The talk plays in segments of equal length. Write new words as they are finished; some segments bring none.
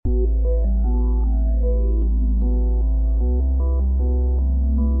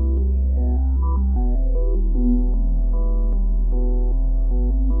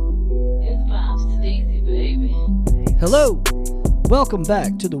Welcome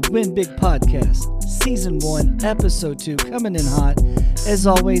back to the Win Big Podcast, Season 1, Episode 2, coming in hot. As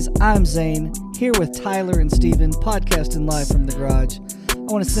always, I'm Zane, here with Tyler and Steven, podcasting live from the garage. I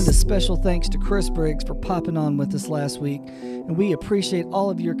want to send a special thanks to Chris Briggs for popping on with us last week, and we appreciate all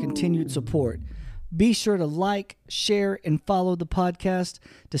of your continued support. Be sure to like, share, and follow the podcast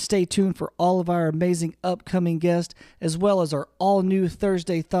to stay tuned for all of our amazing upcoming guests, as well as our all-new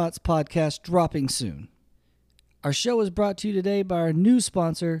Thursday Thoughts podcast dropping soon. Our show is brought to you today by our new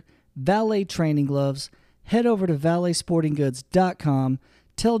sponsor, Valet Training Gloves. Head over to valetsportinggoods.com.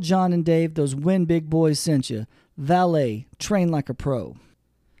 Tell John and Dave those Win Big Boys sent you. Valet, train like a pro.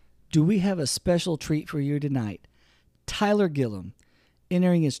 Do we have a special treat for you tonight? Tyler Gillum,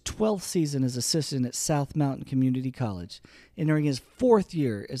 entering his 12th season as assistant at South Mountain Community College, entering his 4th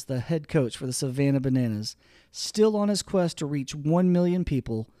year as the head coach for the Savannah Bananas, still on his quest to reach 1 million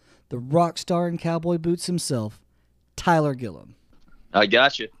people, the Rockstar and Cowboy boots himself, Tyler Gillum. I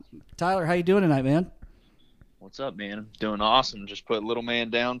got you. Tyler, how you doing tonight, man? What's up, man? I'm doing awesome. Just put little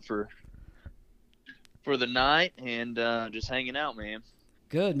man down for the night and just hanging out, man.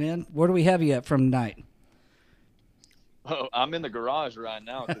 Good, man. Where do we have you at from tonight? Oh, I'm in the garage right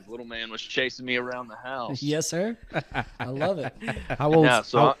now because little man was chasing me around the house. Yes, sir. I love it.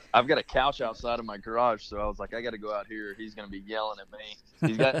 I've got a couch outside of my garage, so I was like, I got to go out here. He's going to be yelling at me.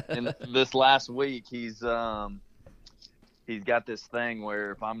 He's got in this last week. He's got this thing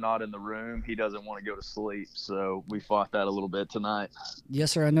where if I'm not in the room, he doesn't want to go to sleep. So we fought that a little bit tonight.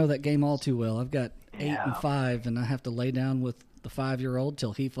 Yes, sir. I know that game all too well. I've got 8 and 5, and I have to lay down with the 5-year-old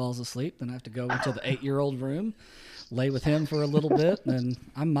till he falls asleep. Then I have to go into the 8-year-old room, lay with him for a little bit, and then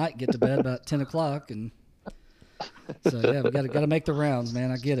I might get to bed about 10 o'clock. And so, yeah, we got to make the rounds,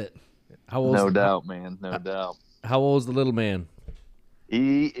 man. I get it. No doubt, man. No doubt. How old is the little man?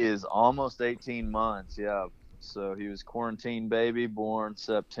 He is almost 18 months, yeah. So he was quarantine baby, born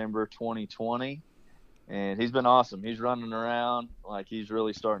September 2020, and he's been awesome. He's running around like he's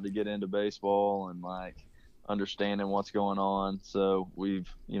really starting to get into baseball and like understanding what's going on. So we've,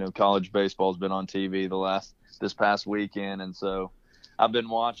 college baseball's been on TV this past weekend, and so I've been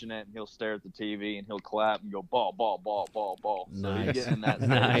watching it, and he'll stare at the TV and he'll clap and go ball, ball, ball, ball, ball. Nice. So he's getting in that stage.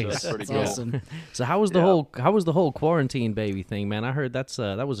 Nice. So that's pretty That's cool. awesome. So how was the whole quarantine baby thing, man? I heard that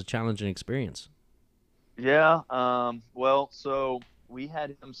was a challenging experience. Yeah. Well, so we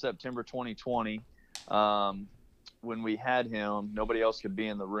had him September 2020. When we had him, nobody else could be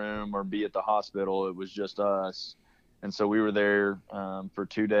in the room or be at the hospital. It was just us. And so we were there for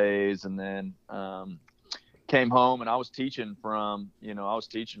 2 days, and then came home, and I was teaching from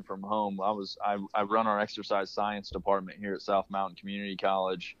home. I run our exercise science department here at South Mountain Community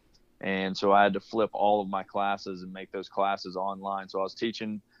College. And so I had to flip all of my classes and make those classes online. So I was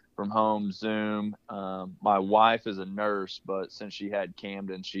teaching from home, Zoom. My wife is a nurse, but since she had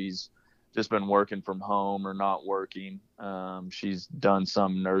Camden, she's just been working from home or not working. She's done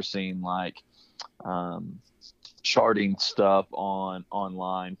some nursing, like charting stuff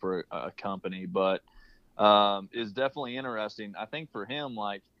online for a company, but is definitely interesting. I think for him,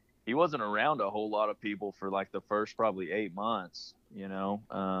 like, he wasn't around a whole lot of people for like the first probably 8 months,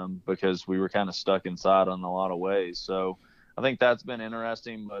 because we were kind of stuck inside on a lot of ways. So I think that's been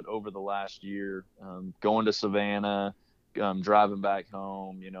interesting. But over the last year, going to Savannah, driving back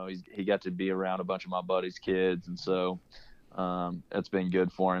home, he got to be around a bunch of my buddies' kids. And so it's been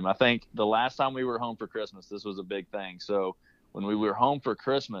good for him. I think the last time we were home for Christmas, this was a big thing. So when we were home for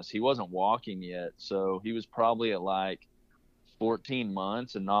Christmas, he wasn't walking yet. So he was probably at like 14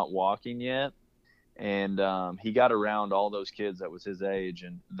 months and not walking yet. And he got around all those kids that was his age,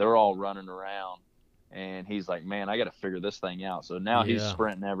 and they're all running around. And he's like, man, I got to figure this thing out. So now he's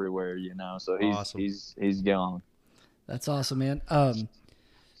sprinting everywhere, So he's awesome. he's going. That's awesome, man.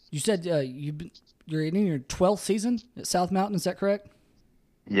 You said you're in your 12th season at South Mountain. Is that correct?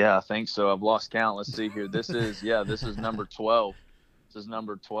 Yeah, I think so. I've lost count. Let's see here. This is number 12. This is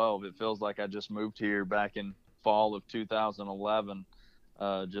number 12. It feels like I just moved here back in fall of 2011,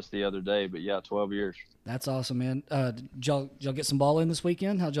 just the other day. But yeah, 12 years. That's awesome, man. Did y'all get some ball in this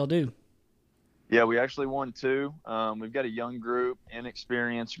weekend? How'd y'all do? Yeah, we actually won 2. We've got a young group,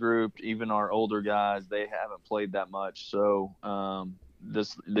 inexperienced group. Even our older guys, they haven't played that much. So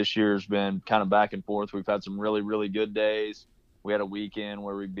this year's been kind of back and forth. We've had some really, really good days. We had a weekend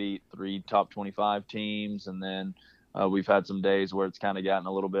where we beat 3 top 25 teams, and then we've had some days where it's kind of gotten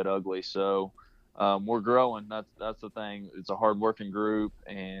a little bit ugly. So we're growing. That's the thing. It's a hard-working group,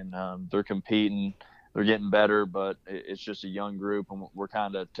 and they're competing. They're getting better, but it's just a young group, and we're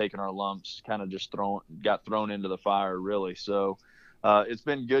kind of taking our lumps, kind of just got thrown into the fire, really. So it's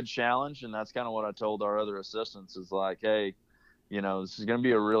been a good challenge, and that's kind of what I told our other assistants is like, hey, this is going to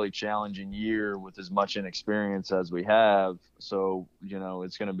be a really challenging year with as much inexperience as we have. So,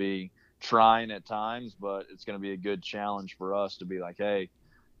 it's going to be trying at times, but it's going to be a good challenge for us to be like, hey,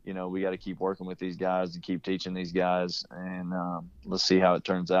 we got to keep working with these guys and keep teaching these guys, and let's see how it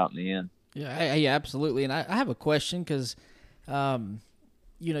turns out in the end. Yeah, absolutely. And I have a question because,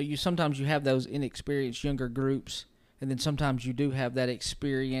 you sometimes you have those inexperienced younger groups, and then sometimes you do have that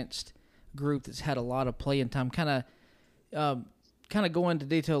experienced group that's had a lot of playing time. Kind of go into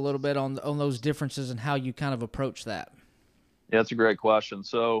detail a little bit on those differences and how you kind of approach that. Yeah, that's a great question.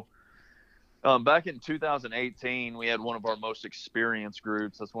 So back in 2018, we had one of our most experienced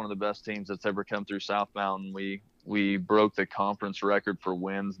groups. That's one of the best teams that's ever come through South Mountain. We broke the conference record for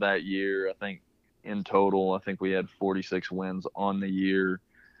wins that year. I think in total, we had 46 wins on the year.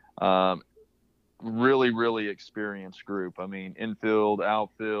 Really, really experienced group. I mean, infield,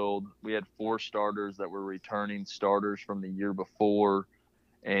 outfield. We had 4 starters that were returning starters from the year before,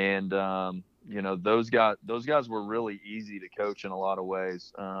 and those guys were really easy to coach in a lot of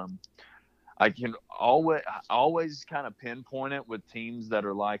ways. I can always kind of pinpoint it with teams that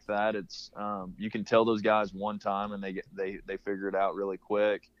are like that. It's you can tell those guys one time and they figure it out really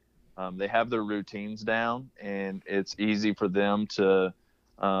quick. They have their routines down, and it's easy for them to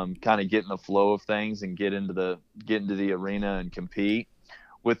kind of get in the flow of things and get into the arena and compete.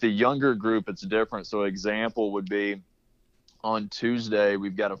 With the younger group, it's different. So example would be on Tuesday,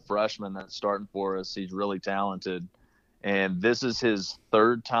 we've got a freshman that's starting for us. He's really talented, and this is his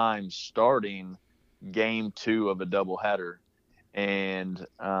 3rd time starting game 2 of a doubleheader. And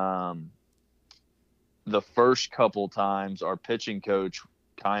the first couple times, our pitching coach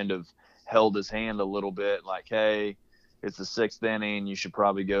kind of held his hand a little bit, like, hey, it's the 6th inning. You should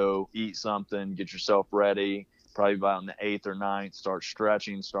probably go eat something, get yourself ready. Probably about in the 8th or 9th, start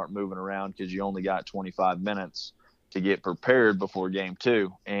stretching, start moving around, because you only got 25 minutes to get prepared before game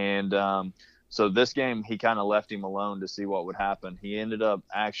 2. And so this game, he kind of left him alone to see what would happen. He ended up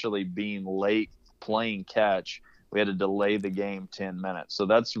actually being late playing catch. We had to delay the game 10 minutes. So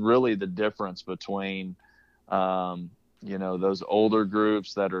that's really the difference between, those older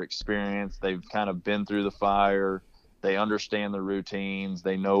groups that are experienced. They've kind of been through the fire. They understand the routines.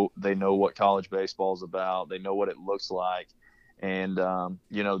 They know what college baseball is about. They know what it looks like. And,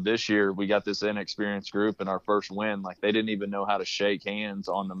 this year we got this inexperienced group in our first win. Like, they didn't even know how to shake hands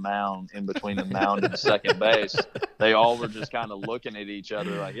on the mound, in between the mound and second base. They all were just kind of looking at each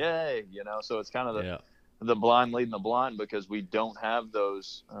other like, yay, so it's kind of the blind leading the blind, because we don't have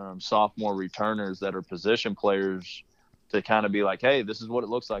those sophomore returners that are position players to kind of be like, hey, this is what it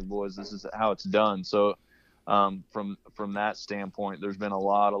looks like, boys. This is how it's done. So, from that standpoint, there's been a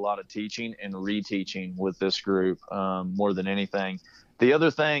lot of teaching and reteaching with this group, more than anything. The other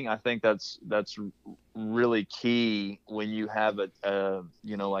thing I think that's really key when you have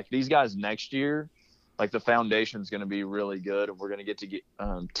like these guys next year, like the foundation is going to be really good, and we're going to get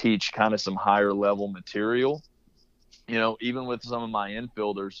teach kind of some higher level material. Even with some of my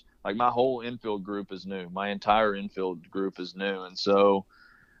infielders, like my whole infield group is new. My entire infield group is new, and so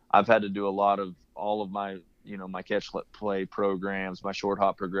I've had to do a lot of all of my my catch play programs, my short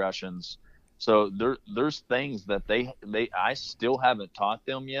hop progressions. So there's things that I still haven't taught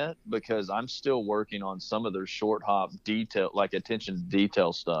them yet, because I'm still working on some of their short hop detail, like attention to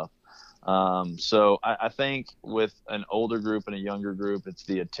detail stuff. So I think with an older group and a younger group, it's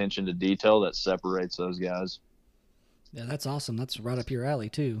the attention to detail that separates those guys. Yeah, that's awesome. That's right up your alley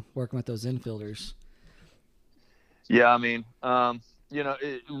too, working with those infielders. Yeah, I mean,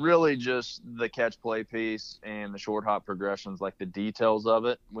 it really just the catch play piece and the short hop progressions, like the details of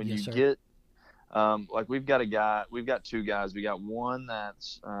it. When Yes, you sir. get, like we've got 2 guys. We got one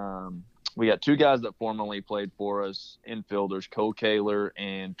that's, we got 2 guys that formerly played for us, infielders, Cole Kaler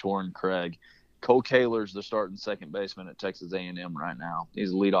and Torrin Craig. Cole Kaler's the starting second baseman at Texas A&M right now.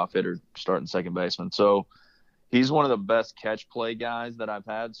 He's a leadoff hitter, starting second baseman. So he's one of the best catch play guys that I've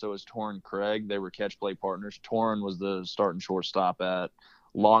had. So is Torrin Craig. They were catch play partners. Torrin was the starting shortstop at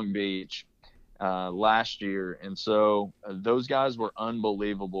Long Beach last year. And so those guys were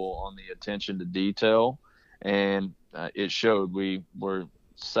unbelievable on the attention to detail. And it showed. We were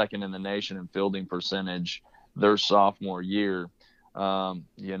second in the nation in fielding percentage their sophomore year.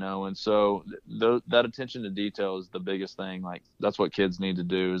 And so that attention to detail is the biggest thing. Like, that's what kids need to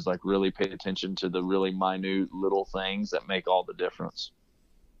do, is like really pay attention to the really minute little things that make all the difference.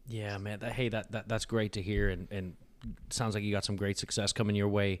 Yeah, man. That's great to hear, and sounds like you got some great success coming your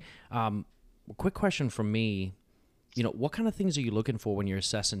way. Quick question from me. What kind of things are you looking for when you're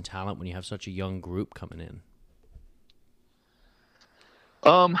assessing talent when you have such a young group coming in?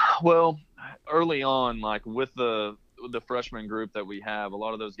 Well, early on, like with the the freshman group that we have, a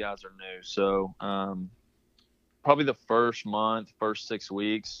lot of those guys are new. So probably the first 6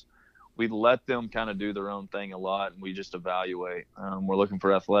 weeks, we let them kind of do their own thing a lot, and we just evaluate. We're looking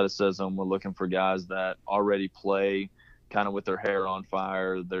for athleticism. We're looking for guys that already play kind of with their hair on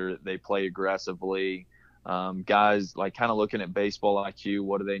fire. They play aggressively. Guys like kind of looking at baseball IQ.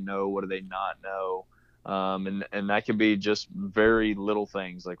 What do they know? What do they not know? And that could be just very little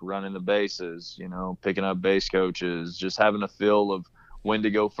things like running the bases, picking up base coaches, just having a feel of when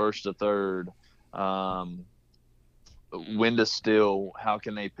to go first to third, when to steal, how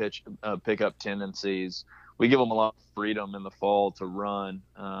can they pick up tendencies. We give them a lot of freedom in the fall to run.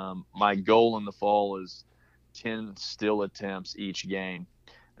 My goal in the fall is 10 steal attempts each game.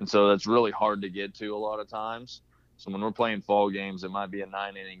 And so that's really hard to get to a lot of times. So when we're playing fall games, it might be a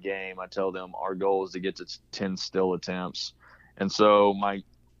 9-inning game. I tell them our goal is to get to 10 steal attempts. And so my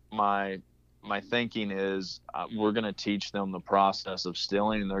thinking is we're going to teach them the process of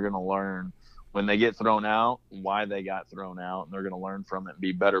stealing, and they're going to learn when they get thrown out, why they got thrown out, and they're going to learn from it and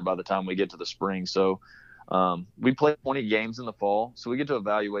be better by the time we get to the spring. So we play 20 games in the fall, so we get to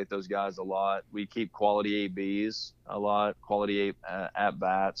evaluate those guys a lot. We keep quality ABs a lot, quality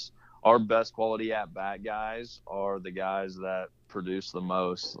at-bats. Our best quality at-bat guys are the guys that produce the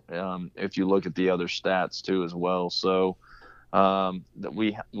most, if you look at the other stats too as well. So that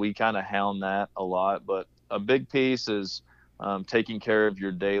we kind of hound that a lot. But a big piece is taking care of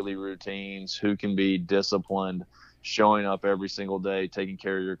your daily routines, who can be disciplined, showing up every single day, taking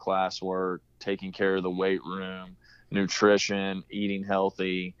care of your classwork, taking care of the weight room, nutrition, eating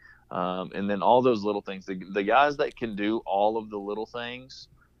healthy, and then all those little things. The guys that can do all of the little things,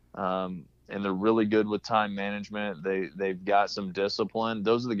 and they're really good with time management, they've got some discipline,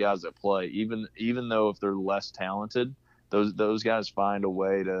 those are the guys that play. Even though if they're less talented, those guys find a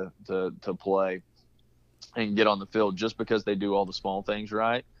way to play and get on the field just because they do all the small things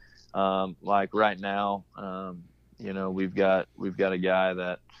right. Like right now, we've got a guy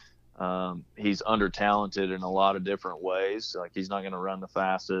that he's under talented in a lot of different ways. Like he's not going to run the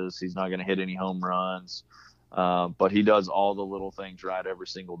fastest, he's not going to hit any home runs, but he does all the little things right every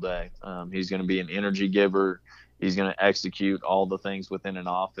single day. He's going to be an energy giver. He's going to execute all the things within an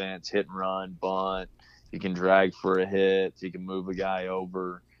offense: hit and run, bunt. He can drag for a hit. He can move a guy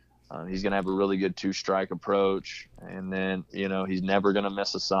over. He's going to have a really good 2-strike approach. And then, he's never going to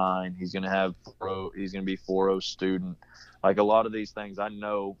miss a sign. He's going to be 4.0 student. Like a lot of these things, I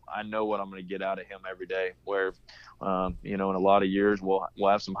know what I'm going to get out of him every day, where, in a lot of years, we'll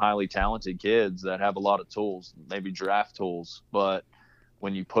have some highly talented kids that have a lot of tools, maybe draft tools, but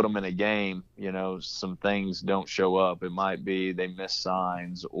when you put them in a game, some things don't show up. It might be they miss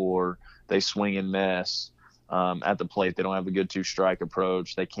signs, or they swing and miss. At the plate, they don't have a good 2-strike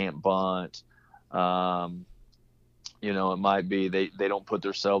approach. They can't bunt. It might be they don't put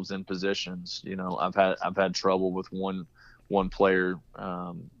themselves in positions. I've had trouble with one player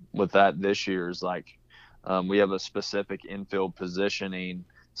with that this year. Is like we have a specific infield positioning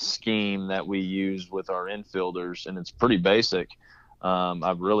scheme that we use with our infielders, and it's pretty basic.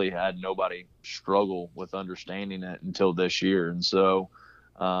 I've really had nobody struggle with understanding it until this year, and so.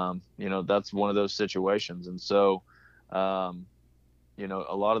 That's one of those situations. And so, a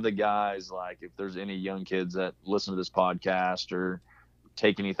lot of the guys, like if there's any young kids that listen to this podcast or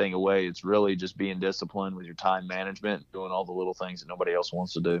take anything away, it's really just being disciplined with your time management, doing all the little things that nobody else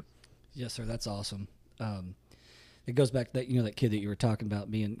wants to do. Yes, sir. That's awesome. It goes back to that, that kid that you were talking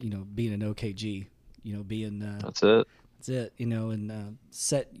about being an OKG, being, that's it. That's it. And,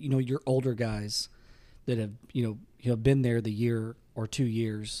 set, your older guys that have been there the year or 2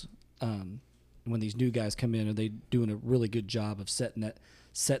 years, when these new guys come in, are they doing a really good job of setting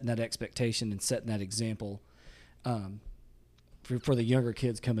that expectation and setting that example for the younger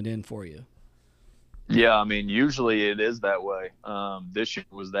kids coming in for you? Yeah, I mean, usually it is that way. This year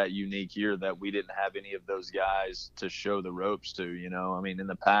was that unique year that we didn't have any of those guys to show the ropes to. I mean, in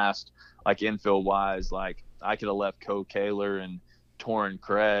the past, like infield wise, like I could have left Cole Kaler and Torrin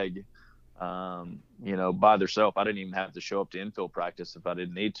Craig by themselves. I didn't even have to show up to infield practice if I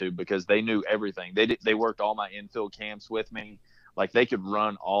didn't need to, because they knew everything. They worked all my infield camps with me. Like they could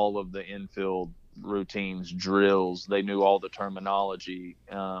run all of the infield routines, drills. They knew all the terminology.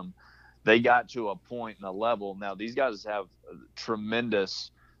 They got to a point in a level. Now these guys have tremendous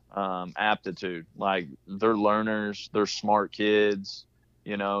aptitude. Like they're learners, they're smart kids,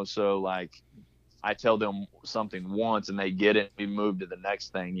 so like I tell them something once and they get it, we move to the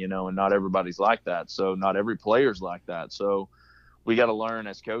next thing, and not everybody's like that. So not every player's like that. So we got to learn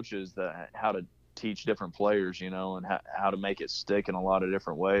as coaches how to teach different players, and how to make it stick in a lot of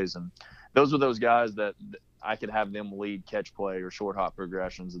different ways. And those were those guys that I could have them lead catch play or short hop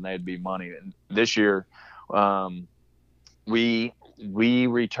progressions, and they'd be money. And this year, we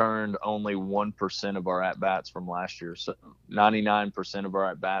returned only 1% of our at bats from last year. So 99% of our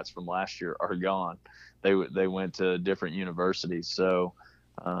at bats from last year are gone. They went to different universities. So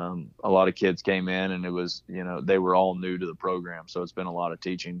a lot of kids came in, and it was, they were all new to the program. So it's been a lot of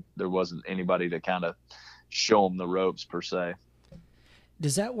teaching. There wasn't anybody to kind of show them the ropes per se.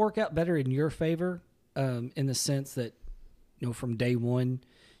 Does that work out better in your favor, in the sense that, from day one,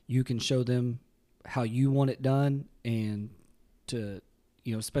 you can show them how you want it done, and to,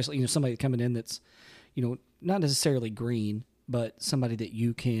 especially, somebody coming in that's, not necessarily green, but somebody that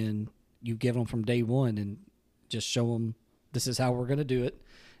you give them from day one and just show them this is how we're going to do it.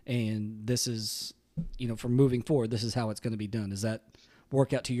 And this is, from moving forward, this is how it's going to be done. Does that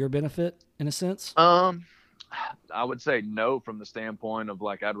work out to your benefit in a sense? I would say no, from the standpoint of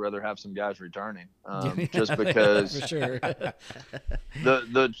I'd rather have some guys returning, just because. For sure.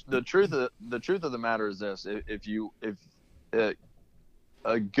 the truth of the matter is this: if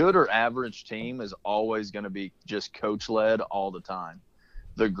a good or average team is always going to be just coach led all the time.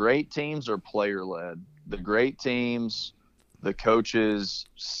 The great teams are player led. The great teams, the coaches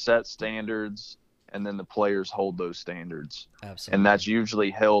set standards, and then the players hold those standards. Absolutely. And that's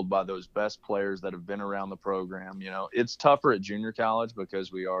usually held by those best players that have been around the program. It's tougher at junior college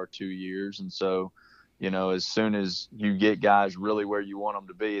because we are 2 years. And so, as soon as you get guys really where you want them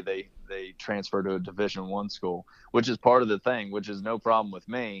to be, they transfer to a Division I school, which is part of the thing, which is no problem with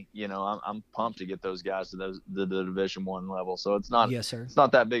me. I'm pumped to get those guys to the Division I level. So it's not, yes, sir. It's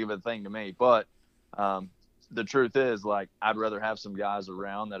not that big of a thing to me, but, the truth is, I'd rather have some guys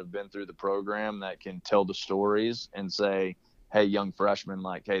around that have been through the program that can tell the stories and say, hey, young freshmen,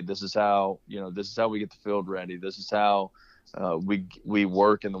 hey, this is how we get the field ready. This is how we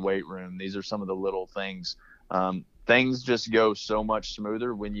work in the weight room. These are some of the little things. Things just go so much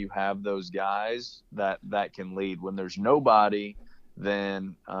smoother when you have those guys that can lead. When there's nobody,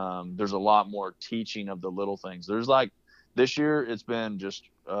 then there's a lot more teaching of the little things. There's this year, it's been just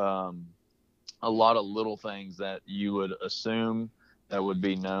a lot of little things that you would assume that would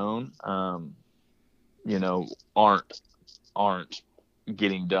be known, aren't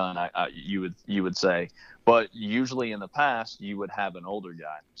getting done. You would say, but usually in the past you would have an older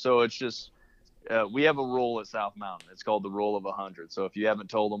guy. So it's just, we have a rule at South Mountain. It's called the rule of 100. So if you haven't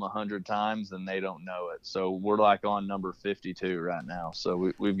told them 100 times, then they don't know it. So we're on number 52 right now.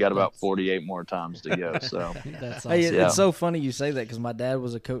 So we've got about 48 more times to go. So that's awesome. Hey, it's so funny you say that, because my dad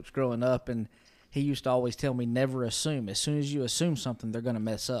was a coach growing up, and he used to always tell me, never assume. As soon as you assume something, they're going to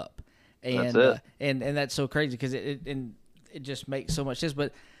mess up. And that's it. And that's so crazy, because it just makes so much sense.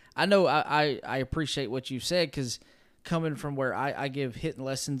 But I know I appreciate what you said, because coming from where I give hitting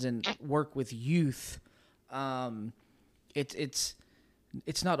lessons and work with youth, it's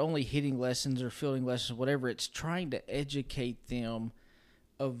not only hitting lessons or fielding lessons, whatever. It's trying to educate them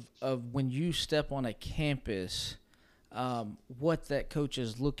of when you step on a campus, what that coach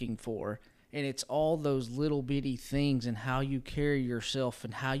is looking for. And it's all those little bitty things and how you carry yourself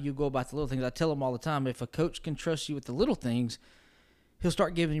and how you go about the little things. I tell them all the time, if a coach can trust you with the little things, he'll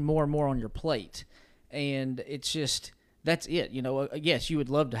start giving you more and more on your plate. And it's just, that's it. Yes, you would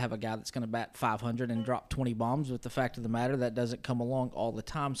love to have a guy that's going to bat 500 and drop 20 bombs, but the fact of the matter, that doesn't come along all the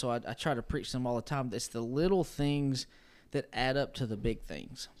time. So I try to preach to them all the time. It's the little things that add up to the big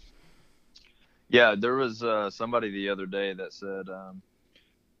things. Yeah, there was somebody the other day that said,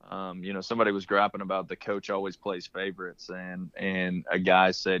 somebody was griping about the coach always plays favorites, and a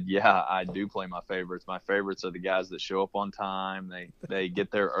guy said, yeah, I do play my favorites. My favorites are the guys that show up on time. They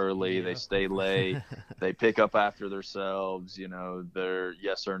get there early. Yeah. They stay late. They pick up after themselves. They're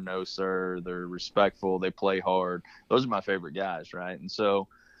yes or no, sir. They're respectful. They play hard. Those are my favorite guys. Right. And so,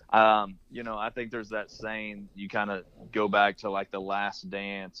 I think there's that saying, you kind of go back to The Last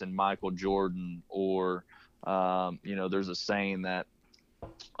Dance and Michael Jordan, or, there's a saying that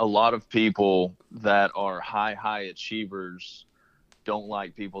a lot of people that are high achievers don't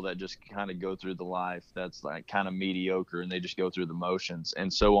like people that just kind of go through the life that's kind of mediocre, and they just go through the motions,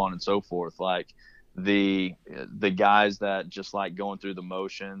 and so on and so forth. The guys that just like going through the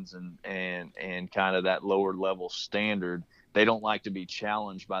motions and kind of that lower level standard, they don't like to be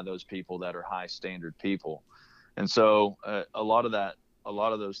challenged by those people that are high standard people. And so a lot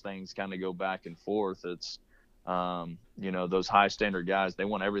of those things kind of go back and forth. It's those high standard guys, they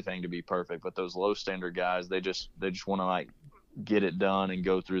want everything to be perfect, but those low standard guys, they just want to get it done and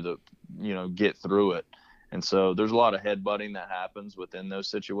go through get through it. And so there's a lot of headbutting that happens within those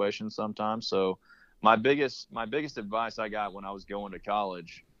situations sometimes. So my biggest advice I got when I was going to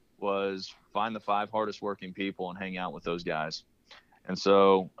college was find the 5 hardest working people and hang out with those guys. And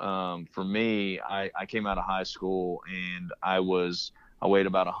so for me, I came out of high school and I weighed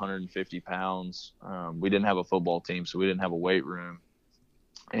about 150 pounds. We didn't have a football team, so we didn't have a weight room.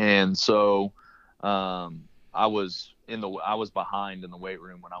 And so I was behind in the weight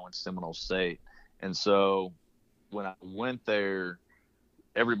room when I went to Seminole State. And so when I went there,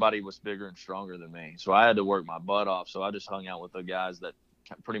 everybody was bigger and stronger than me. So I had to work my butt off. So I just hung out with the guys that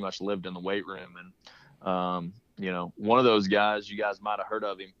pretty much lived in the weight room. And, one of those guys, you guys might have heard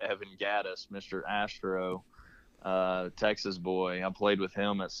of him, Evan Gaddis, Mr. Astro, Texas boy. I played with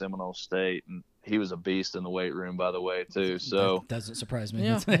him at Seminole State, and he was a beast in the weight room, by the way, too. So that doesn't surprise me.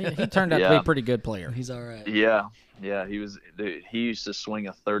 Yeah, he turned out to be a pretty good player. He's all right. Yeah, he was. Dude, he used to swing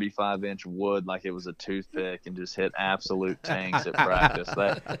a 35-inch wood like it was a toothpick and just hit absolute tanks at practice.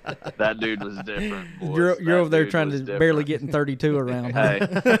 That dude was different. Boys. You're over there trying to barely getting 32 around.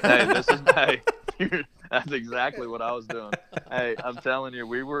 That's exactly what I was doing. Hey, I'm telling you,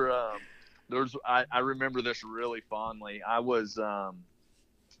 we were. I remember this really fondly. I was I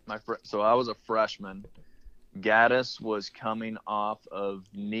was a freshman. Gaddis was coming off of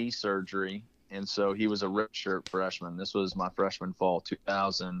knee surgery, and so he was a redshirt freshman. This was my freshman fall of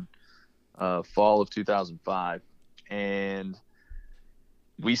 2005, and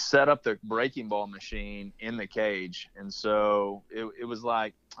we set up the breaking ball machine in the cage. And so it was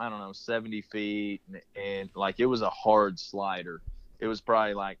like, I don't know, 70 feet, and like it was a hard slider. It was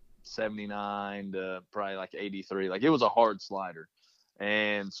probably like 79 to probably like 83. Like it was a hard slider.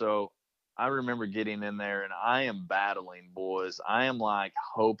 And so I remember getting in there, and I am battling, boys. I am like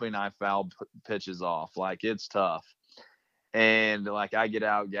hoping I foul pitches off. Like it's tough. And like I get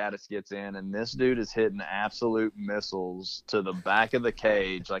out, Gaddis gets in, and this dude is hitting absolute missiles to the back of the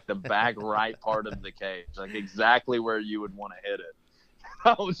cage, like the back right part of the cage, like exactly where you would want to hit it.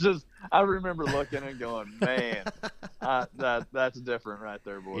 I remember looking and going, man, that's different right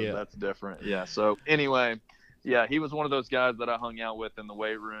there, boys. Yeah. That's different. Yeah. So anyway, yeah, he was one of those guys that I hung out with in the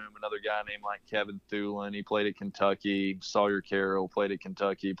weight room. Another guy named like Kevin Thulin. He played at Kentucky. Sawyer Carroll played at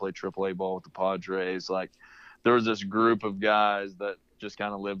Kentucky, played AAA ball with the Padres. Like, there was this group of guys that just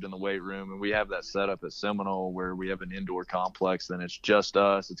kind of lived in the weight room, and we have that set up at Seminole where we have an indoor complex, and it's just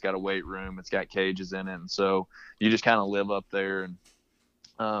us. It's got a weight room. It's got cages in it. And so you just kind of live up there. And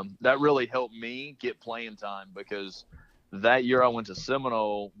that really helped me get playing time, because that year I went to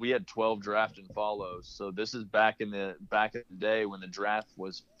Seminole, we had 12 draft and follows. So this is back in the day when the draft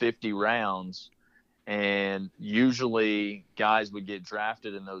was 50 rounds. And usually guys would get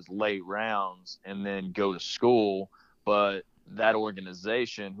drafted in those late rounds and then go to school. But that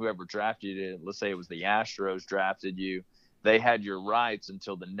organization, whoever drafted you, let's say it was the Astros drafted you, they had your rights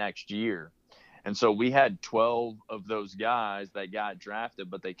until the next year. And so we had 12 of those guys that got drafted,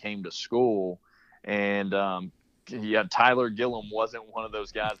 but they came to school. And Tyler Gillum wasn't one of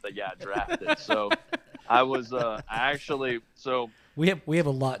those guys that got drafted. So I was we have a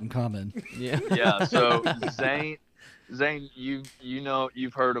lot in common. Yeah. Yeah. So Zane,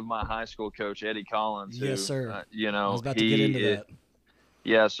 you've heard of my high school coach, Eddie Collins. Who, yes, sir. I was about to get into that.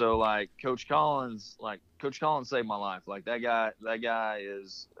 Yeah. So like Coach Collins saved my life. Like that guy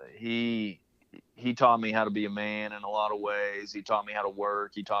he taught me how to be a man in a lot of ways. He taught me how to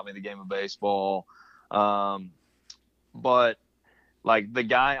work. He taught me the game of baseball. But like the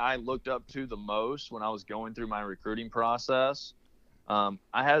guy I looked up to the most when I was going through my recruiting process, I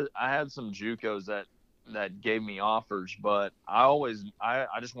had some JUCOs that gave me offers, but I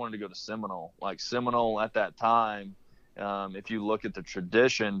just wanted to go to Seminole. Like Seminole at that time, if you look at the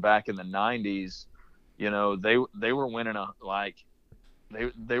tradition back in the 90s, they were winning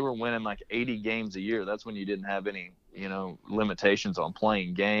they were winning like 80 games a year. That's when you didn't have any, limitations on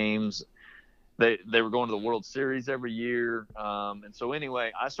playing games. They were going to the World Series every year. And so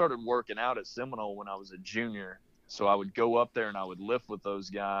anyway, I started working out at Seminole when I was a junior. So I would go up there and I would lift with those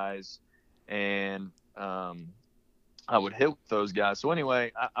guys, and I would hit with those guys. So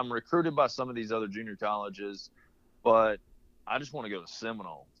anyway, I'm recruited by some of these other junior colleges, but I just want to go to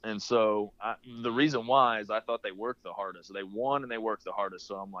Seminole. And so the reason why is I thought they worked the hardest. They won and they worked the hardest.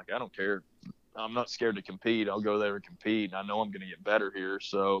 So I'm like, I don't care. I'm not scared to compete. I'll go there and compete. I know I'm going to get better here.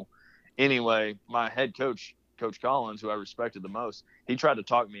 So anyway, my head coach, Coach Collins, who I respected the most, he tried to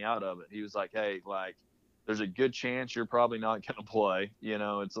talk me out of it. He was like, hey, like, there's a good chance you're probably not going to play.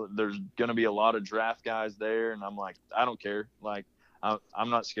 There's going to be a lot of draft guys there. And I'm like, I don't care. Like, I'm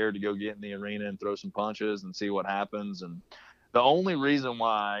not scared to go get in the arena and throw some punches and see what happens. And the only reason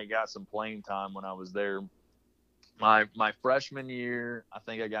why I got some playing time when I was there, my freshman year, I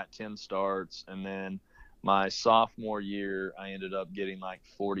think I got 10 starts. And then my junior year, I think I got 8 starts. And then my sophomore year, I think I got 6 starts. And then my junior year, I think I got 3 starts. And then my junior year, I think I got 2 starts. And then my junior year, I think I got 1 start. And then my My sophomore year, I ended up getting like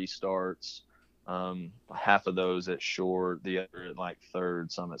 40 starts. Half of those at short, the other at like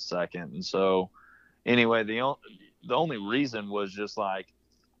third, some at second. And so anyway, the only reason was just like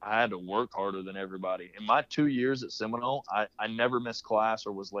I had to work harder than everybody. In my 2 years at Seminole, I never missed class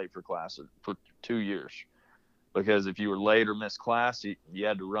or was late for class for 2 years. Because if you were late or missed class, you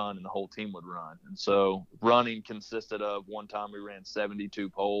had to run and the whole team would run. And so running consisted of, one time we ran 72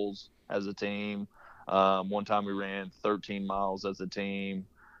 poles as a team. One time we ran 13 miles as a team.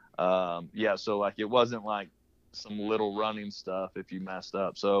 So like it wasn't like some little running stuff if you messed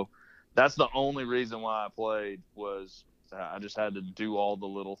up. So that's the only reason why I played, was I just had to do all the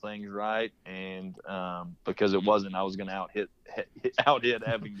little things right. And because it wasn't, I was going to out hit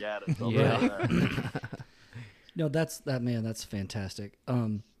Evan Gaddis. Yeah. No, that's fantastic.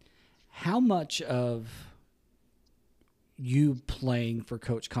 How much of you playing for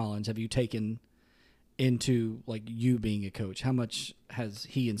Coach Collins have you taken into like you being a coach? How much has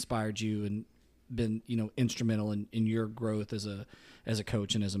he inspired you and been, instrumental in your growth as a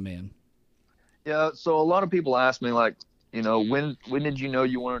coach and as a man? Yeah. So a lot of people ask me like, when did you know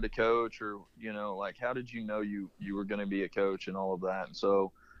you wanted to coach, or, like, how did you know you were going to be a coach and all of that? And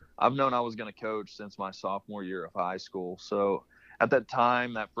so I've known I was going to coach since my sophomore year of high school. So at that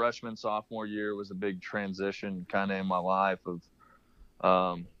time, that freshman sophomore year was a big transition kind of in my life of,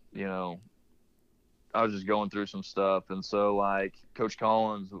 I was just going through some stuff. And so like Coach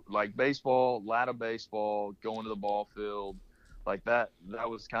Collins, like baseball, ladder baseball, going to the ball field, like that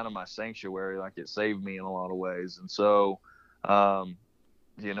was kind of my sanctuary. Like it saved me in a lot of ways. And so,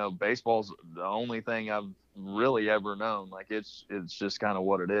 baseball's the only thing I've really ever known. Like it's just kind of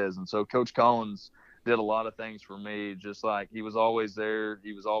what it is. And so Coach Collins did a lot of things for me. Just like he was always there.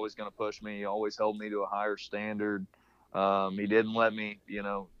 He was always going to push me. He always held me to a higher standard. He didn't let me,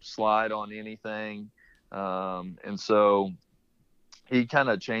 slide on anything. And so he kind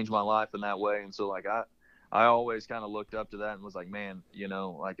of changed my life in that way. And so like I always kind of looked up to that and was like, man,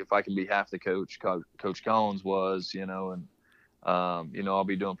 like if I can be half the coach Coach Collins was, and I'll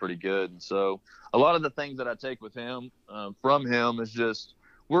be doing pretty good. And so a lot of the things that I take with him, from him, is just,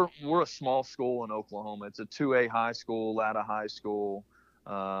 we're a small school in Oklahoma. It's a 2A high school, Latta High School.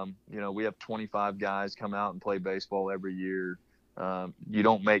 We have 25 guys come out and play baseball every year. You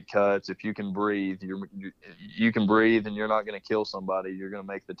don't make cuts. If you can breathe, you can breathe, and you're not going to kill somebody. You're going to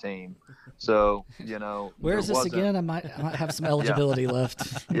make the team. So, where is this again? I might have some eligibility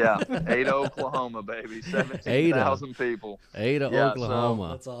left. Yeah. Ada, Oklahoma, baby. 17,000 people. Ada, Oklahoma.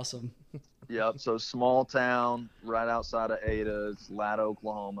 That's awesome. Yep. So small town right outside of Ada. It's Latta,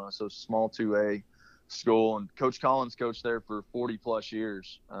 Oklahoma. So small 2A school. And Coach Collins coached there for 40 plus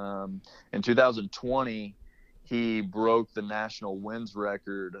years. In 2020, he broke the national wins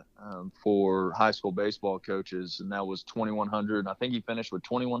record for high school baseball coaches, and that was 2,100. I think he finished with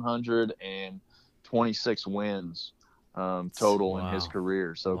 2,126 wins total in his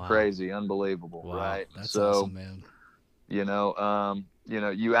career. So crazy, unbelievable, right? That's awesome, man.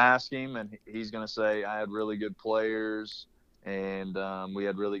 You ask him, and he's going to say, I had really good players, and we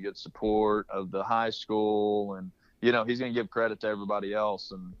had really good support of the high school, and he's going to give credit to everybody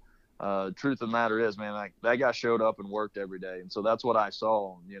else. And truth of the matter is, man, like that guy showed up and worked every day. And so that's what I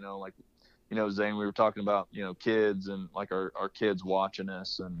saw, Zane, we were talking about, kids and like our kids watching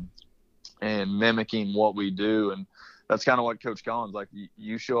us and mimicking what we do. And that's kind of what Coach Collins, like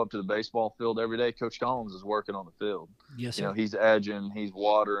you show up to the baseball field every day, Coach Collins is working on the field. Yes, sir. He's edging, he's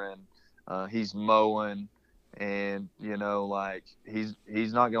watering, he's mowing, and, like he's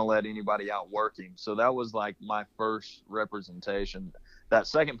not going to let anybody outwork him. So that was like my first representation. That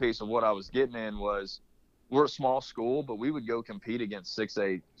second piece of what I was getting in was, we're a small school, but we would go compete against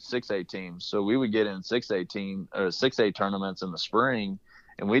 6A teams. So we would get in 6A tournaments in the spring,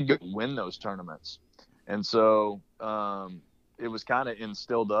 and we'd go win those tournaments. And so it was kind of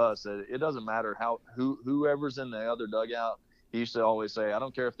instilled to us that it doesn't matter whoever's in the other dugout. He used to always say, I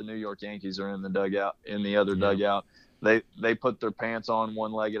don't care if the New York Yankees are in the dugout, in the other dugout. They put their pants on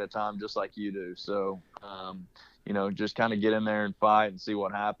one leg at a time, just like you do. So, just kind of get in there and fight and see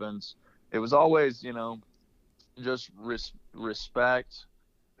what happens. It was always, just respect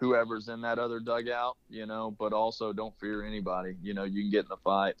whoever's in that other dugout, but also don't fear anybody. You can get in the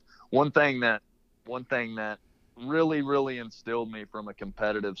fight. One thing that really, really instilled me from a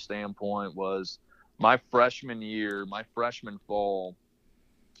competitive standpoint was my freshman year, my freshman fall,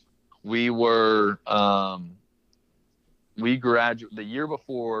 we graduated the year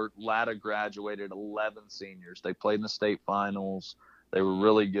before. Latta graduated 11 seniors. They played in the state finals. They were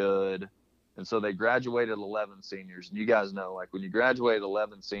really good. And so they graduated 11 seniors. And you guys know, like, when you graduate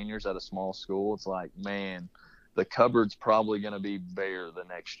 11 seniors at a small school, it's like, man, the cupboard's probably going to be bare the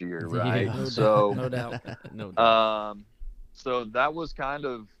next year, right? Yeah. So, No doubt. No doubt. so that was kind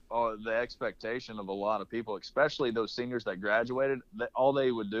of the expectation of a lot of people, especially those seniors that graduated. That all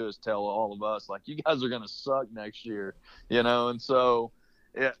they would do is tell all of us, like, you guys are going to suck next year, And so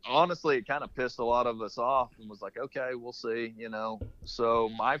honestly, it kind of pissed a lot of us off and was like, okay, we'll see, So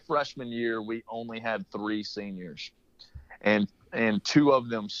my freshman year, we only had 3 seniors, and 2 of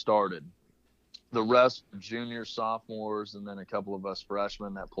them started. The rest were juniors, sophomores, and then a couple of us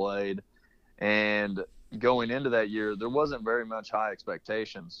freshmen that played. And going into that year, there wasn't very much high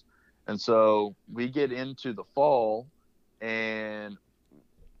expectations. And so we get into the fall, and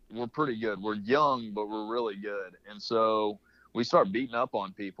we're pretty good. We're young, but we're really good. And so we start beating up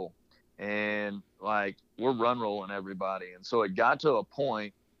on people, and like, we're run rolling everybody. And so it got to a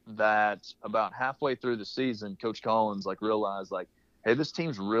point that about halfway through the season, Coach Collins realized, hey, this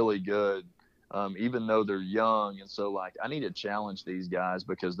team's really good, even though they're young. And so I need to challenge these guys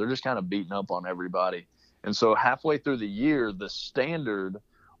because they're just kind of beating up on everybody. And so halfway through the year, the standard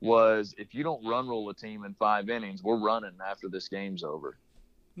was, if you don't run roll a team in 5 innings, we're running after this game's over.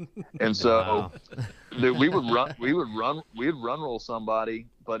 And so dude, we would run roll somebody,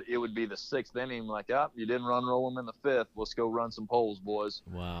 but it would be the 6th inning, you didn't run roll them in the 5th. Let's go run some poles, boys.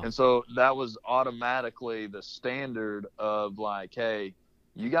 Wow. And so that was automatically the standard of hey,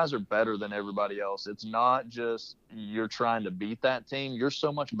 you guys are better than everybody else. It's not just you're trying to beat that team. You're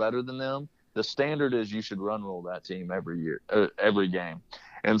so much better than them. The standard is you should run roll that team every year, every game.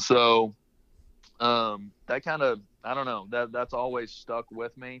 And so that kind of, I don't know, that's always stuck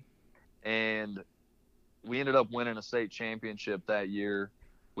with me. And we ended up winning a state championship that year.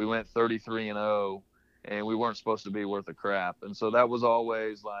 We went 33-0, and we weren't supposed to be worth a crap. And so that was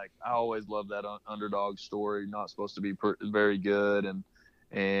always I always loved that underdog story, not supposed to be very good.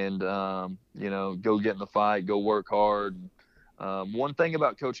 And go get in the fight, go work hard. One thing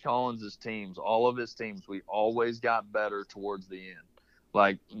about Coach Collins' teams, all of his teams, we always got better towards the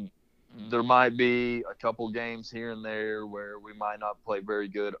end. There might be a couple games here and there where we might not play very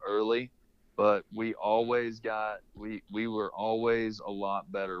good early, but we were always a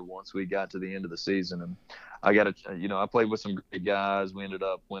lot better once we got to the end of the season. And I played with some great guys. We ended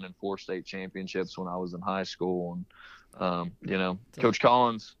up winning 4 state championships when I was in high school. And, Coach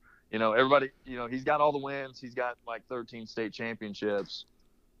Collins, everybody, he's got all the wins. He's got 13 state championships,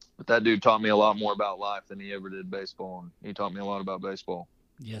 but that dude taught me a lot more about life than he ever did baseball. And he taught me a lot about baseball.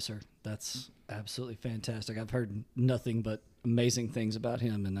 Yes, sir. That's absolutely fantastic. I've heard nothing but amazing things about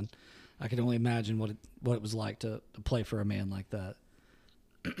him, and then I can only imagine what it was like to play for a man like that.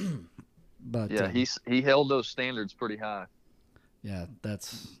 But yeah, he held those standards pretty high. Yeah,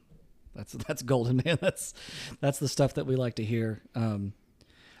 that's golden, man. That's the stuff that we like to hear. How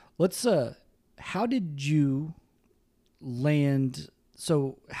did you land?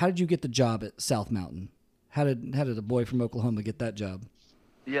 So how did you get the job at South Mountain? How did a boy from Oklahoma get that job?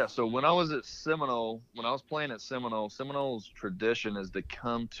 Yeah, so when I was at Seminole, when I was playing at Seminole's tradition is to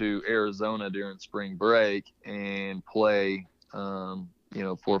come to Arizona during spring break and play, 4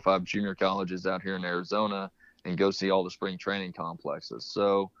 or 5 junior colleges out here in Arizona and go see all the spring training complexes.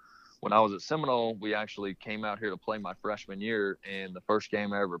 So when I was at Seminole, we actually came out here to play my freshman year, and the first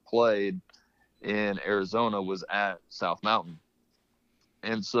game I ever played in Arizona was at South Mountain.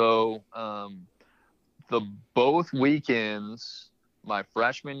 And so both weekends, my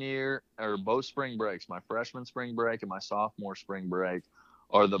freshman year, or both spring breaks, my freshman spring break and my sophomore spring break,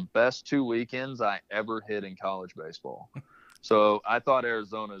 are the best 2 weekends I ever hit in college baseball. So I thought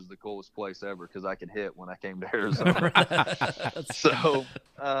Arizona is the coolest place ever because I could hit when I came to Arizona. So,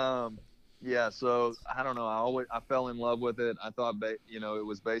 so I don't know. I fell in love with it. I thought, it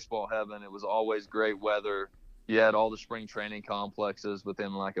was baseball heaven. It was always great weather. You had all the spring training complexes within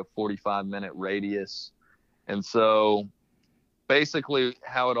a 45-minute radius. And so basically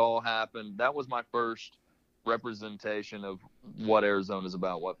how it all happened, that was my first representation of what Arizona is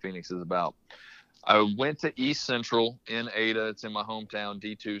about, what Phoenix is about. I went to East Central in Ada. It's in my hometown,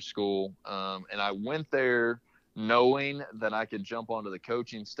 D2 school. And I went there knowing that I could jump onto the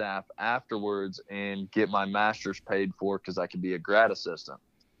coaching staff afterwards and get my master's paid for because I could be a grad assistant.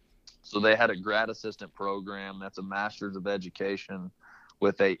 So they had a grad assistant program. That's a master's of education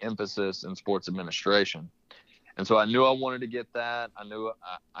with a emphasis in sports administration. And so I knew I wanted to get that. I knew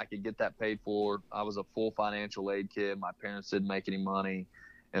I could get that paid for. I was a full financial aid kid. My parents didn't make any money.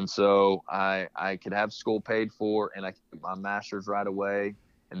 And so I could have school paid for, and I could get my master's right away.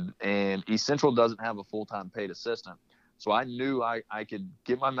 And East Central doesn't have a full-time paid assistant. So I knew I could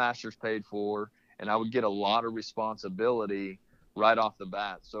get my master's paid for, and I would get a lot of responsibility right off the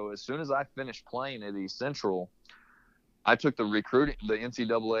bat. So as soon as I finished playing at East Central, I took the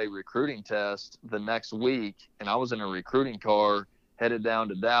NCAA recruiting test the next week, and I was in a recruiting car headed down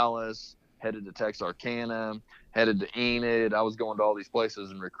to Dallas, headed to Texarkana, headed to Enid. I was going to all these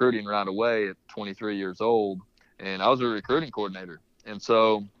places and recruiting right away at 23 years old, and I was a recruiting coordinator. And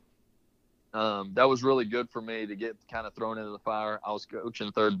so that was really good for me to get kind of thrown into the fire. I was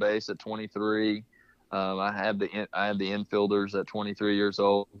coaching third base at 23. I had the infielders at 23 years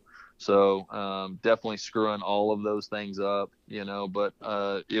old. So definitely screwing all of those things up, but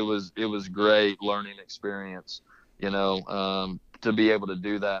it was great learning experience, to be able to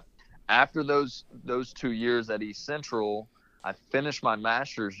do that. After those 2 years at East Central, I finished my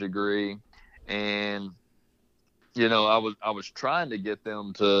master's degree, and I was trying to get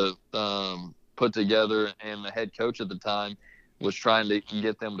them to put together, and the head coach at the time was trying to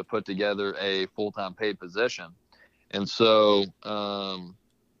get them to put together a full-time paid position. And so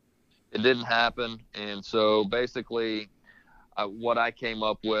it didn't happen. And so basically what I came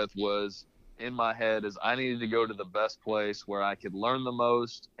up with was, in my head, is I needed to go to the best place where I could learn the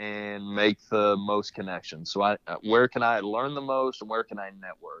most and make the most connections. So where can I learn the most and where can I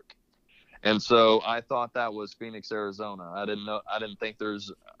network? And so I thought that was Phoenix, Arizona.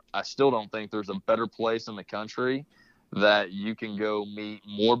 I still don't think there's a better place in the country that you can go meet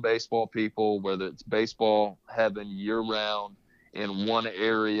more baseball people, whether it's baseball heaven year round in one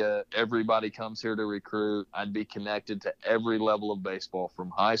area. Everybody comes here to recruit. I'd be connected to every level of baseball, from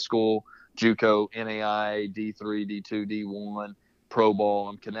high school, JUCO, NAIA, D3, D2, D1, pro ball.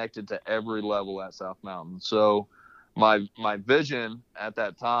 I'm connected to every level at South Mountain. So my vision at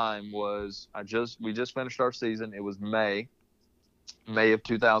that time was, we just finished our season. It was May of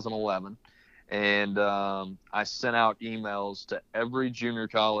 2011. And I sent out emails to every junior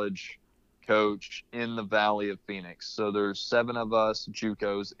college coach in the Valley of Phoenix. So there's 7 of us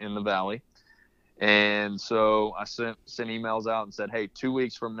JUCOs in the Valley. And so I sent emails out and said, hey, 2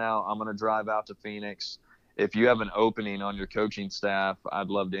 weeks from now, I'm going to drive out to Phoenix. If you have an opening on your coaching staff, I'd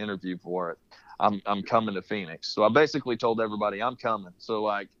love to interview for it. I'm coming to Phoenix. So I basically told everybody I'm coming. So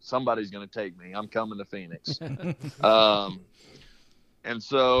like, somebody's going to take me. I'm coming to Phoenix. And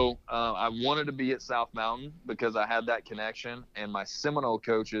so I wanted to be at South Mountain because I had that connection, and my Seminole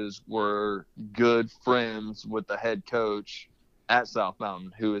coaches were good friends with the head coach at South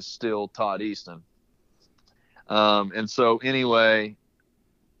Mountain, who is still Todd Easton. And so anyway,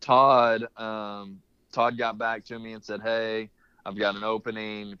 Todd got back to me and said, hey, I've got an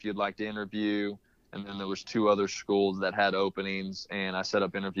opening if you'd like to interview. And then there was 2 other schools that had openings, and I set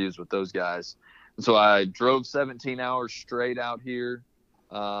up interviews with those guys. And so I drove 17 hours straight out here.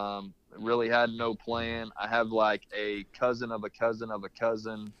 Really had no plan. I have like a cousin of a cousin of a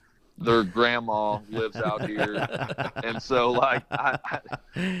cousin. Their grandma lives out here. And so like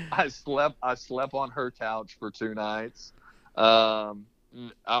I slept on her couch for 2 nights. I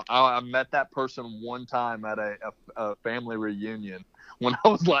met that person one time at a family reunion when I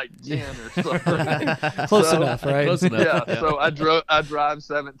was like 10 or something. Close enough, right? Close enough. Yeah. So I drive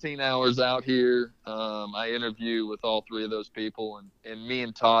 17 hours out here. I interview with all 3 of those people, and me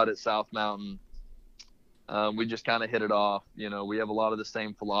and Todd at South Mountain, we just kind of hit it off. We have a lot of the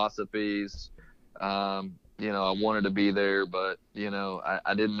same philosophies. I wanted to be there, but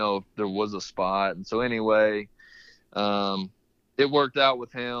I didn't know if there was a spot. And so anyway, it worked out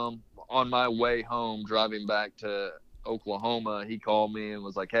with him. On my way home, driving back to Oklahoma, he called me and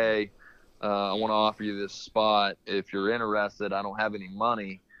was like, hey, I want to offer you this spot if you're interested. I don't have any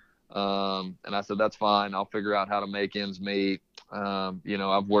money. And I said, that's fine. I'll figure out how to make ends meet.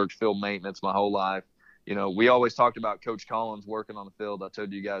 I've worked field maintenance my whole life. We always talked about Coach Collins working on the field. I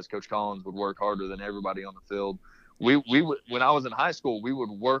told you guys Coach Collins would work harder than everybody on the field. We would, when I was in high school, we would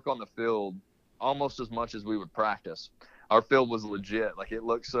work on the field almost as much as we would practice. Our field was legit. Like, it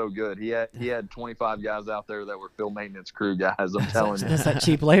looked so good. He had 25 guys out there that were field maintenance crew guys. I'm telling you. That's that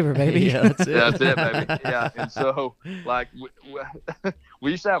cheap labor, baby. Yeah, that's it. That's it, baby. Yeah. And so, like,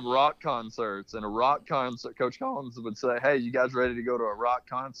 we used to have rock concerts, and a rock concert, Coach Collins would say, hey, you guys ready to go to a rock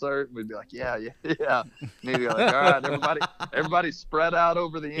concert? We'd be like, yeah. And he'd be like, all right, everybody spread out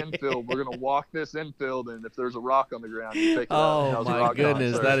over the infield. We're going to walk this infield, and if there's a rock on the ground, you pick it up. Oh, my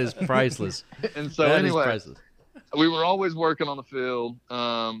goodness. Concert. That is priceless. And so anyway, we were always working on the field.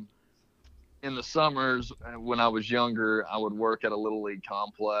 In the summers, when I was younger, I would work at a Little League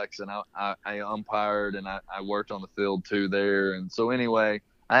complex, and I umpired, and I worked on the field too there. And so anyway,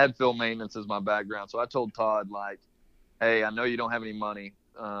 I had field maintenance as my background. So I told Todd, like, hey, I know you don't have any money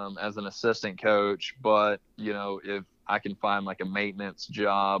as an assistant coach, but, if I can find like a maintenance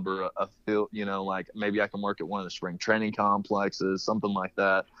job or a field, like maybe I can work at one of the spring training complexes, something like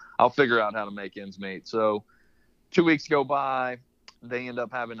that. I'll figure out how to make ends meet. So 2 weeks go by, they end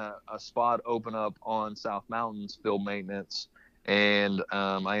up having a spot open up on South Mountains field maintenance. And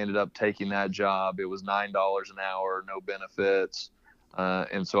I ended up taking that job. It was $9 an hour, no benefits.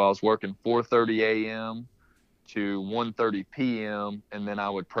 And so I was working 4:30 a.m. to 1:30 p.m. And then I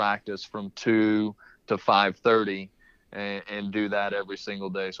would practice from 2 to 5:30 and do that every single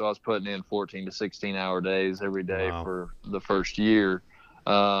day. So I was putting in 14 to 16 hour days every day for the first year.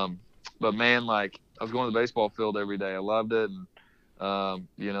 But man, like I was going to the baseball field every day. I loved it. And,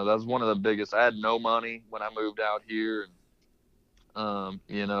 that was one of the biggest. I had no money when I moved out here. And,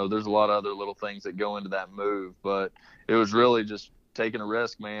 there's a lot of other little things that go into that move, but it was really just taking a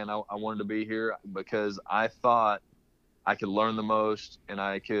risk, man. I wanted to be here because I thought I could learn the most and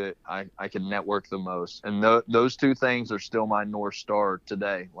I could network the most. And those two things are still my North Star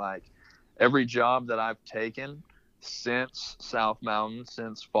today. Like every job that I've taken since South Mountain,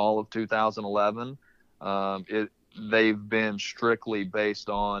 since fall of 2011, they've been strictly based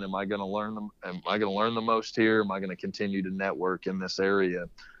on, am I going to learn the most here? Am I going to continue to network in this area?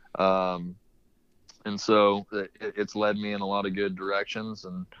 And so it's led me in a lot of good directions.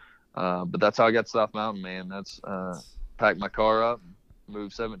 And, but that's how I got to South Mountain, man. That's, packed my car up,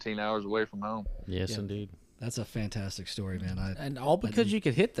 moved 17 hours away from home. Yes, indeed. That's a fantastic story, man. And all because you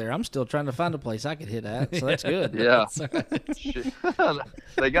could hit there. I'm still trying to find a place I could hit at, so that's good. Yeah.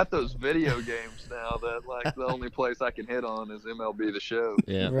 They got those video games now that like the only place I can hit on is MLB The Show.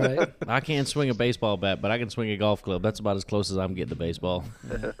 Yeah. Right. I can't swing a baseball bat, but I can swing a golf club. That's about as close as I'm getting to baseball.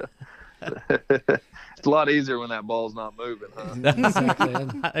 It's a lot easier when that ball's not moving, huh?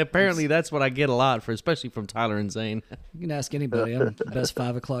 Exactly. Apparently, that's what I get a lot for, especially from Tyler and Zane. You can ask anybody. I'm the best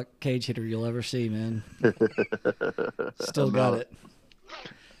 5 o'clock cage hitter you'll ever see, man. Still got it.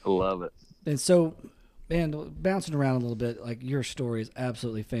 I love it. And so, man, bouncing around a little bit, like your story is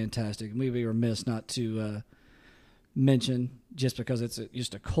absolutely fantastic. We'd be remiss not to mention, just because it's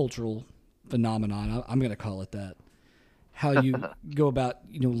just a cultural phenomenon, I'm going to call it that, how you go about,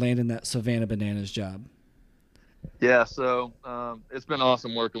 landing that Savannah Bananas job. Yeah, so it's been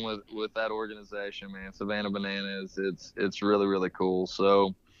awesome working with that organization, man. Savannah Bananas, it's really, really cool.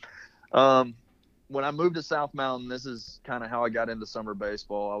 So when I moved to South Mountain, this is kind of how I got into summer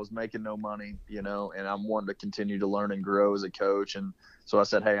baseball. I was making no money, and I'm wanting to continue to learn and grow as a coach. And so I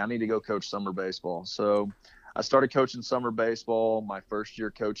said, hey, I need to go coach summer baseball. So I started coaching summer baseball my first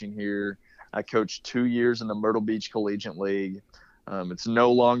year coaching here. I coached 2 years in the Myrtle Beach Collegiate League. It's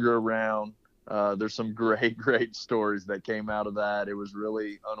no longer around. There's some great stories that came out of that. It was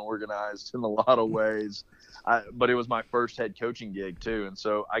really unorganized in a lot of ways, but it was my first head coaching gig too. And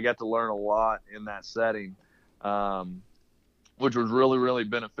so I got to learn a lot in that setting, which was really, really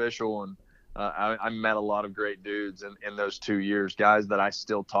beneficial. And I met a lot of great dudes in those 2 years, guys that I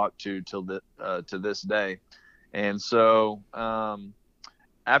still talk to to this day. And so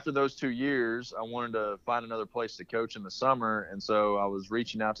after those 2 years, I wanted to find another place to coach in the summer. And so I was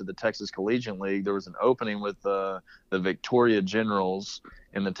reaching out to the Texas Collegiate League. There was an opening with the Victoria Generals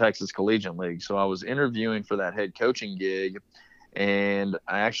in the Texas Collegiate League. So I was interviewing for that head coaching gig, and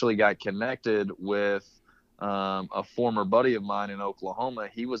I actually got connected with a former buddy of mine in Oklahoma.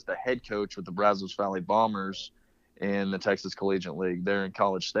 He was the head coach with the Brazos Valley Bombers in the Texas Collegiate League there in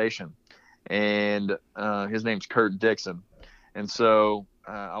College Station. And his name's Kurt Dixon. And so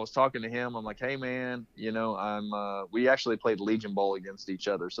I was talking to him. I'm like, hey, man, we actually played Legion Ball against each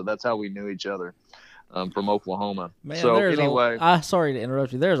other. So that's how we knew each other from Oklahoma. Man, so anyway. Sorry to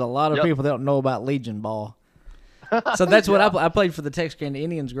interrupt you. There's a lot of people that don't know about Legion Ball. So that's what I played for the Texarkana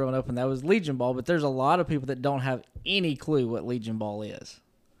Indians growing up, and that was Legion Ball. But there's a lot of people that don't have any clue what Legion Ball is.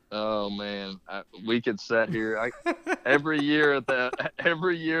 Oh man, we could sit here. Every year at the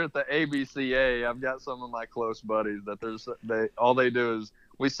ABCA, I've got some of my close buddies that all they do is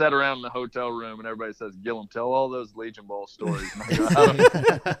we sit around in the hotel room and everybody says, "Gillum, tell all those Legion Ball stories."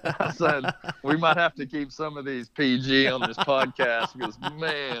 I said we might have to keep some of these PG on this podcast because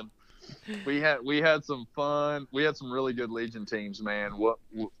man, we had some fun. We had some really good Legion teams, man.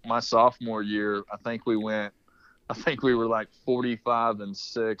 My sophomore year, I think we were like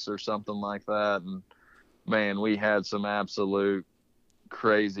 45-6 or something like that. And man, we had some absolute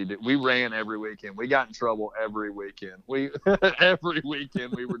crazy. We ran every weekend. We got in trouble every weekend. Every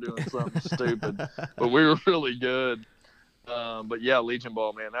weekend we were doing something stupid, but we were really good. But yeah, Legion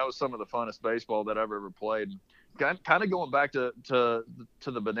Ball, man, that was some of the funnest baseball that I've ever played. Kind of going back to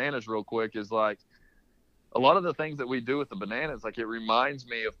the Bananas real quick is like, a lot of the things that we do with the Bananas, like it reminds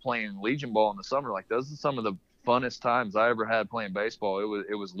me of playing Legion Ball in the summer. Like those are some of the funnest times I ever had playing baseball.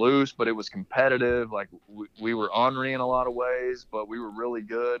 It was loose, but it was competitive. Like we were ornery in a lot of ways, but we were really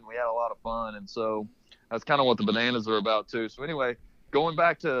good and we had a lot of fun. And so that's kind of what the Bananas are about too. So anyway, going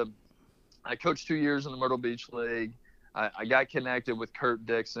back to, I coached 2 years in the Myrtle Beach League. I got connected with Kurt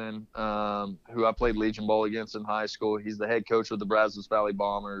Dixon, who I played Legion Ball against in high school. He's the head coach of the Brazos Valley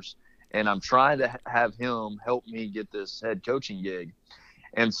Bombers, and I'm trying to have him help me get this head coaching gig.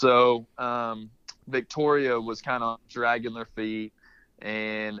 And so Victoria was kind of dragging their feet,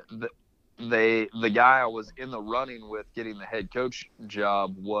 and the guy I was in the running with getting the head coach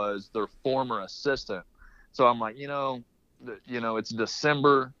job was their former assistant. So I'm like, it's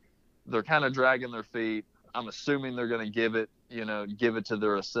December. They're kind of dragging their feet. I'm assuming they're going to give it to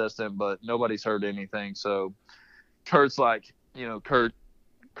their assistant, but nobody's heard anything. So Kurt's like,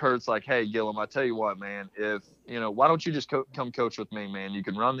 Kurt's like, hey, Gillum, I tell you what, man, why don't you just come coach with me, man? You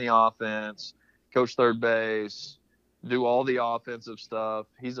can run the offense, coach third base, do all the offensive stuff.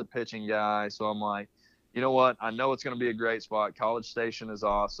 He's a pitching guy. So I'm like, you know what? I know it's going to be a great spot. College Station is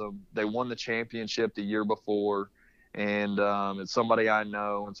awesome. They won the championship the year before, and it's somebody I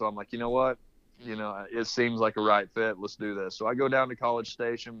know. And so I'm like, you know what? It seems like a right fit. Let's do this. So I go down to College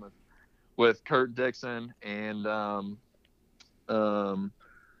Station with Kurt Dixon, and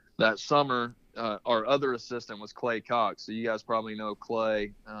that summer, our other assistant was Clay Cox. So you guys probably know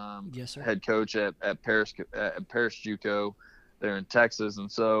Clay, Yes, sir. head coach at Paris JUCO there in Texas.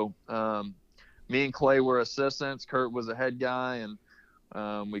 And so me and Clay were assistants. Kurt was a head guy, and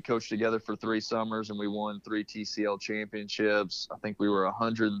we coached together for 3 summers, and we won 3 TCL championships. I think we were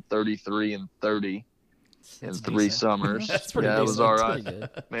 133-30 in 3 summers. That's pretty yeah, decent. it was all That's right. pretty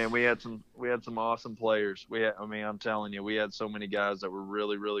good. Man, we had some awesome players. I'm telling you, we had so many guys that were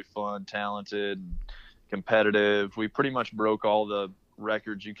really, really fun, talented, and competitive. We pretty much broke all the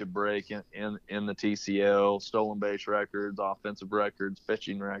records you could break in the TCL: stolen base records, offensive records,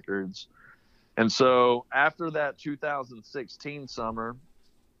 pitching records. And so after that 2016 summer,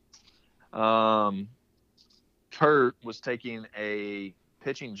 Kurt was taking a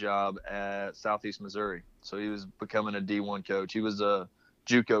pitching job at Southeast Missouri. So he was becoming a D1 coach. He was a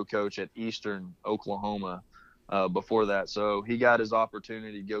JUCO coach at Eastern Oklahoma before that. So he got his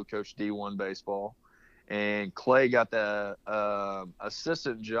opportunity to go coach D1 baseball. And Clay got the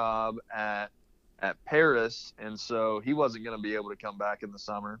assistant job at Paris. And so he wasn't going to be able to come back in the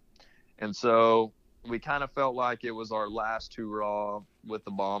summer. And so we kind of felt like it was our last hurrah with the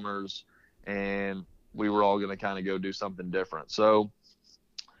Bombers, and we were all going to kind of go do something different. So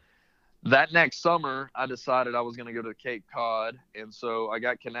that next summer, I decided I was going to go to Cape Cod. And so I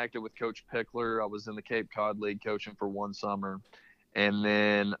got connected with Coach Pickler. I was in the Cape Cod League coaching for 1 summer. And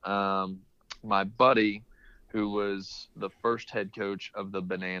then my buddy, who was the first head coach of the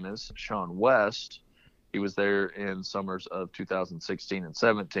Bananas, Sean West, he was there in summers of 2016 and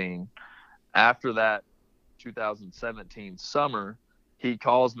 17. After that 2017 summer, he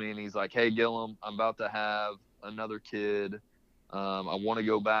calls me and he's like, hey, Gillum, I'm about to have another kid. I want to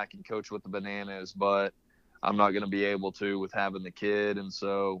go back and coach with the Bananas, but I'm not going to be able to with having the kid. And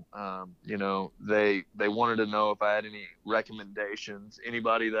so, they wanted to know if I had any recommendations,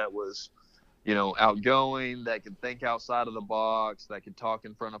 anybody that was, outgoing, that could think outside of the box, that could talk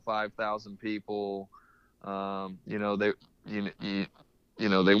in front of 5,000 people. They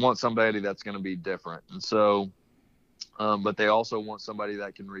want somebody that's going to be different. And so, but they also want somebody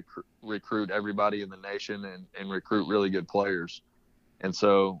that can recruit everybody in the nation and recruit really good players. And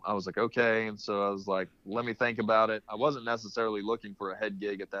so I was like, okay. And so I was like, let me think about it. I wasn't necessarily looking for a head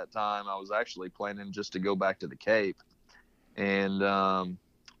gig at that time. I was actually planning just to go back to the Cape. And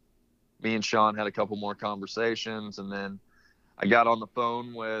me and Sean had a couple more conversations. And then I got on the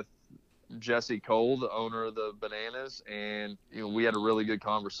phone with Jesse Cole, the owner of the Bananas, and we had a really good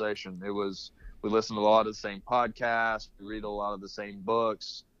conversation. We listened to a lot of the same podcasts, we read a lot of the same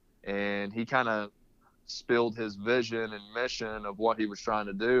books, and he kind of spilled his vision and mission of what he was trying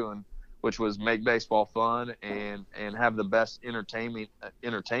to do, and which was make baseball fun and have the best entertainment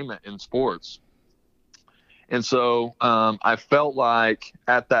in sports. And so I felt like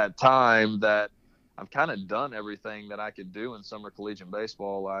at that time that I've kind of done everything that I could do in summer collegiate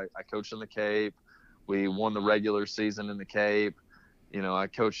baseball. I coached in the Cape. We won the regular season in the Cape. I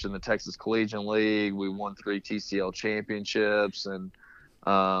coached in the Texas Collegiate League. We won 3 TCL championships. And,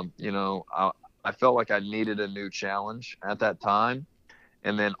 I felt like I needed a new challenge at that time.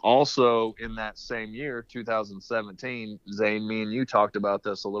 And then also in that same year, 2017, Zane, me and you talked about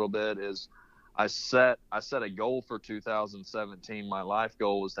this a little bit, is I set a goal for 2017. My life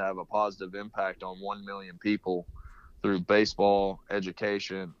goal was to have a positive impact on 1 million people through baseball,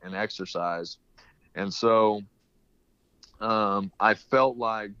 education, and exercise. And so I felt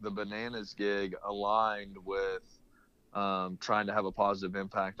like the Bananas gig aligned with trying to have a positive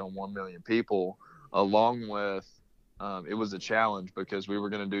impact on 1 million people, along with it was a challenge because we were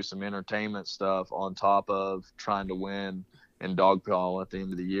going to do some entertainment stuff on top of trying to win in dogpile at the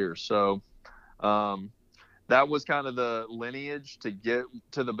end of the year. So that was kind of the lineage to get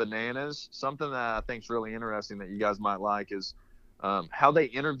to the Bananas. Something that I think is really interesting that you guys might like is how they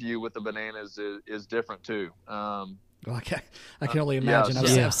interview with the Bananas is different too. Well, I can only imagine.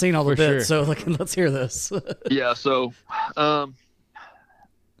 Yeah, I've seen all the bits, sure. so let's hear this. Yeah, so to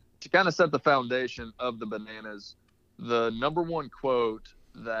kind of set the foundation of the Bananas, the number one quote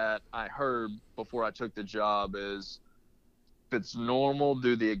that I heard before I took the job is, if it's normal,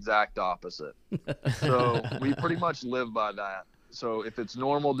 do the exact opposite. So we pretty much live by that. So if it's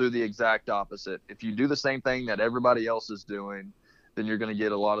normal, do the exact opposite. If you do the same thing that everybody else is doing, then you're going to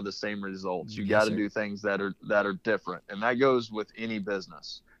get a lot of the same results. You got to do things that are different. And that goes with any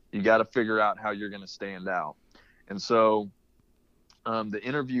business. You got to figure out how you're going to stand out. And so the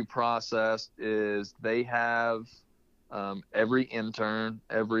interview process is they have every intern,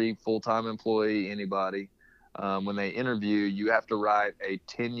 every full-time employee, anybody, when they interview, you have to write a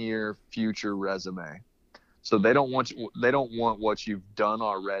 10-year future resume. So they don't want what you've done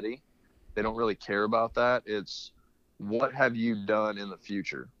already. They don't really care about that. It's what have you done in the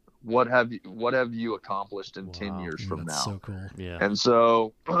future? What have you accomplished in 10 years from now? So cool. Yeah. And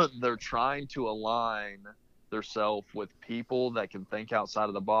so they're trying to align themselves with people that can think outside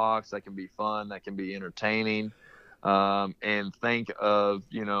of the box, that can be fun, that can be entertaining, and think of,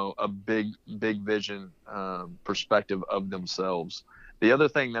 a big vision perspective of themselves. The other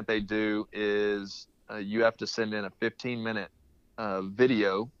thing that they do is you have to send in a 15-minute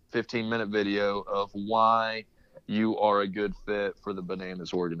video of why you are a good fit for the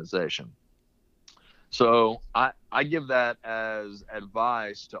Bananas organization. So I give that as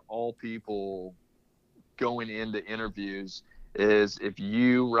advice to all people going into interviews, is if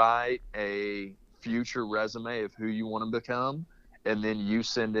you write a future resume of who you want to become, and then you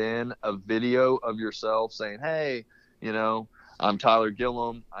send in a video of yourself saying, hey, I'm Tyler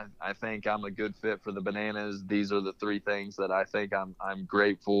Gillum. I think I'm a good fit for the Bananas. These are the 3 things that I think I'm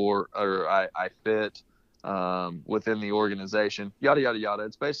great for, or I fit within the organization, yada, yada, yada.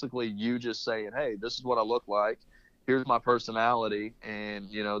 It's basically you just saying, hey, this is what I look like. Here's my personality. And,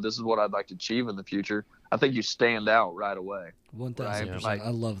 this is what I'd like to achieve in the future. I think you stand out right away. 1,000%. Right? I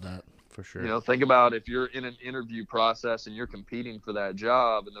love that. For sure. Think about if you're in an interview process and you're competing for that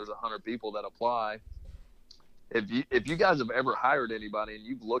job and there's 100 people that apply. If you guys have ever hired anybody and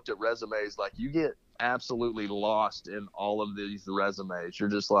you've looked at resumes, like, you get absolutely lost in all of these resumes. You're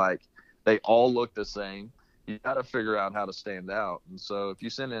just like, they all look the same. You got to figure out how to stand out. And so if you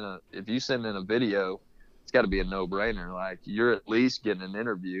send in a video, it's got to be a no-brainer. Like, you're at least getting an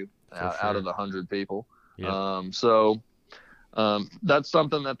interview out of the 100 people. Yeah. That's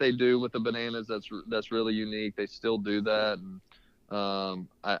something that they do with the Bananas that's really unique. They still do that, and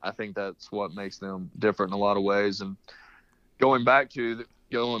I think that's what makes them different in a lot of ways. And going back to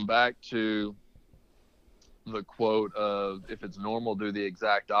the quote of, if it's normal, do the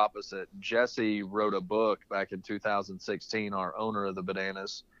exact opposite. Jesse wrote a book back in 2016, our owner of the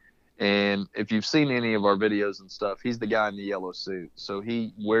Bananas. And if you've seen any of our videos and stuff, he's the guy in the yellow suit. So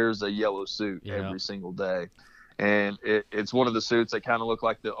he wears a yellow suit every single day. And it's one of the suits that kind of look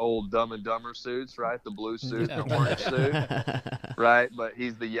like the old Dumb and Dumber suits, right? The blue suit, the orange suit, right? But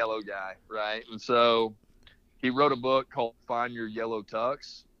he's the yellow guy, right? And so he wrote a book called Find Your Yellow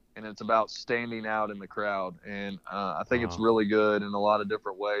Tux, and it's about standing out in the crowd. And I think it's really good in a lot of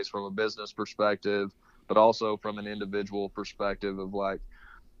different ways, from a business perspective, but also from an individual perspective of, like,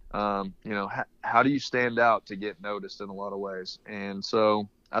 how do you stand out to get noticed in a lot of ways? And so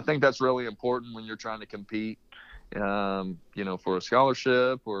I think that's really important when you're trying to compete, for a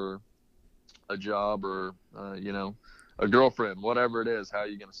scholarship or a job or, a girlfriend, whatever it is. How are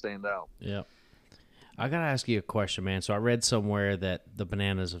you going to stand out? Yeah. I got to ask you a question, man. So I read somewhere that the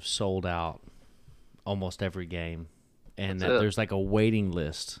Bananas have sold out almost every game, and that there's like a waiting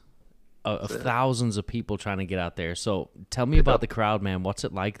list of thousands of people trying to get out there. So tell me about the crowd, man. What's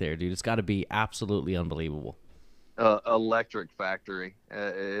it like there, dude? It's got to be absolutely unbelievable. Electric factory.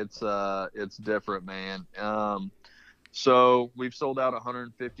 It's different, man. So we've sold out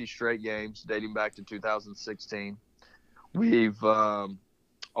 150 straight games dating back to 2016. We've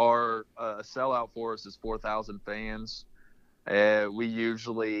our sellout for us is 4,000 fans. We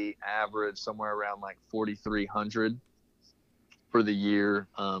usually average somewhere around like 4,300 for the year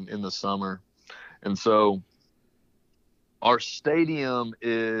in the summer. And so our stadium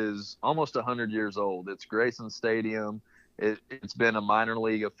is almost 100 years old. It's Grayson Stadium. It's been a minor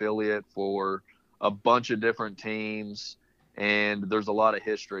league affiliate for a bunch of different teams, and there's a lot of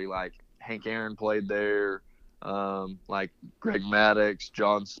history. Like Hank Aaron played there, like Greg Maddux,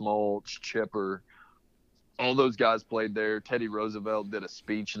 John Smoltz, Chipper. All those guys played there. Teddy Roosevelt did a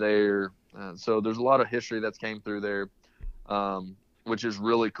speech there. So there's a lot of history that's came through there, which is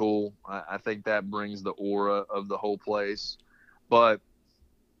really cool. I think that brings the aura of the whole place. But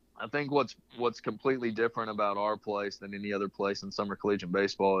I think what's completely different about our place than any other place in summer collegiate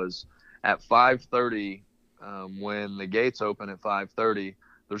baseball is at 5:30, when the gates open at 5:30,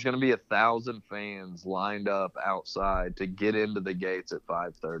 there's going to be 1,000 fans lined up outside to get into the gates at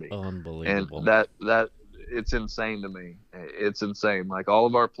 5:30. Unbelievable. And that it's insane to me. It's insane. Like all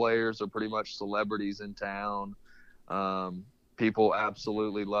of our players are pretty much celebrities in town. People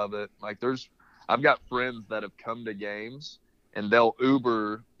absolutely love it. Like I've got friends that have come to games and they'll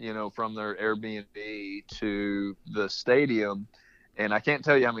Uber, from their Airbnb to the stadium. And I can't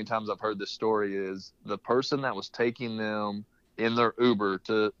tell you how many times I've heard this story is the person that was taking them in their Uber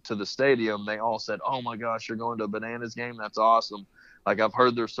to the stadium, they all said, "Oh my gosh, you're going to a Bananas game? That's awesome. Like I've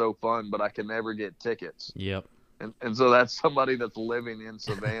heard they're so fun, but I can never get tickets." Yep. And so that's somebody that's living in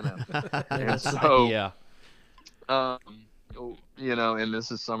Savannah. And so, yeah. And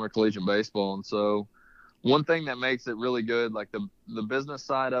this is summer collegiate baseball. And so one thing that makes it really good, like the business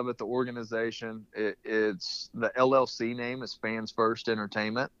side of it, the organization, it's the LLC name is Fans First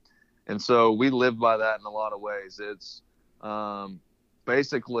Entertainment. And so we live by that in a lot of ways. It's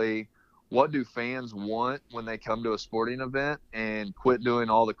basically, what do fans want when they come to a sporting event, and quit doing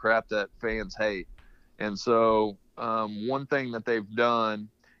all the crap that fans hate. And so one thing that they've done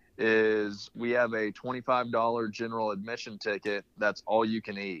is we have a $25 general admission ticket that's all you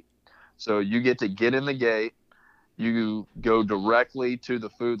can eat. So you get to get in the gate, you go directly to the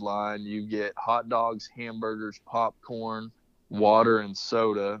food line, you get hot dogs, hamburgers, popcorn, water, and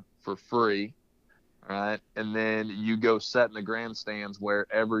soda for free, right? And then you go sit in the grandstands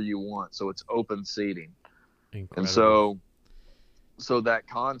wherever you want. So it's open seating. Incredible. And so that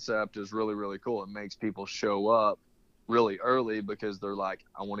concept is really, really cool. It makes people show up really early because they're like,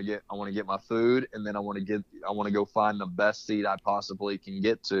 I want to get my food, and then I want to go find the best seat I possibly can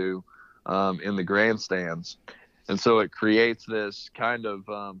get to in the grandstands. And so it creates this kind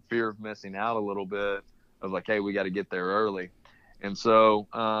of fear of missing out a little bit of like, hey, we got to get there early. And so,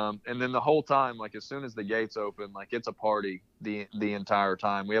 and then the whole time, like as soon as the gates open, like it's a party the entire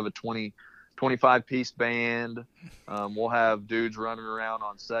time. We have a 25-piece band. We'll have dudes running around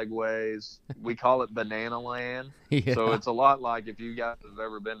on Segways. We call it Banana Land. Yeah. So it's a lot like if you guys have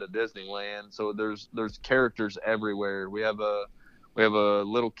ever been to Disneyland. So there's characters everywhere. We have a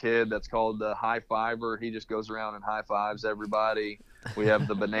little kid that's called the High Fiver. He just goes around and high fives everybody. We have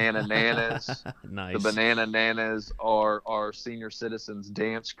the Banana Nanas. Nice. The Banana Nanas are our senior citizens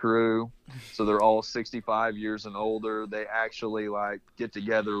dance crew. So they're all 65 years and older. They actually like get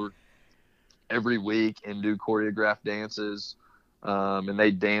together every week and do choreographed dances. And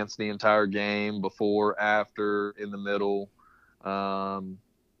they dance the entire game before, after, in the middle.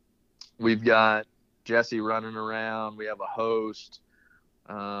 We've got Jesse running around. We have a host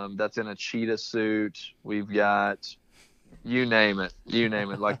that's in a cheetah suit. We've got you name it.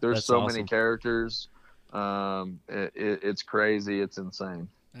 Like there's That's so awesome. many characters. It's crazy. It's insane.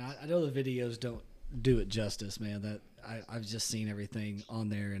 I know the videos don't do it justice, man. That I've just seen everything on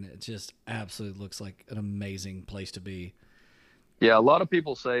there, and it just absolutely looks like an amazing place to be. Yeah, a lot of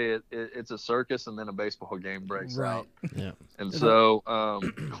people say it's a circus and then a baseball game breaks out. Yeah. And so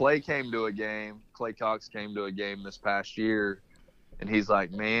Clay Cox came to a game this past year, and he's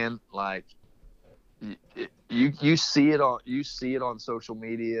like, man, like you see it on social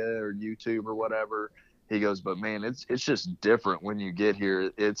media or YouTube or whatever. He goes, but man, it's just different when you get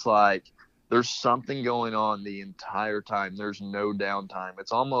here. It's like there's something going on the entire time. There's no downtime.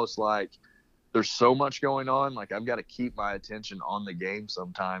 It's almost like there's so much going on. Like I've got to keep my attention on the game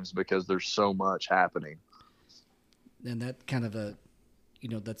sometimes because there's so much happening. And that kind of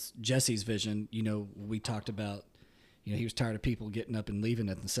that's Jesse's vision. We talked about, he was tired of people getting up and leaving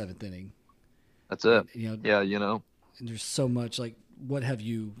at the seventh inning. That's it. And, yeah. And there's so much, like, what have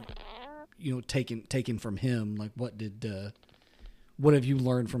you, taken from him? Like, what have you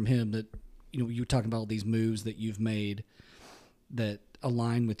learned from him that, you talking about all these moves that you've made that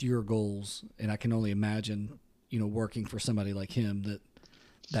align with your goals? And I can only imagine, working for somebody like him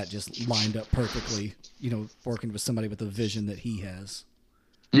that just lined up perfectly, working with somebody with a vision that he has.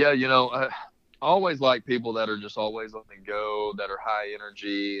 Yeah. I always like people that are just always on the go, that are high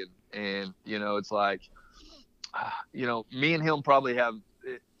energy. And it's like, me and him probably have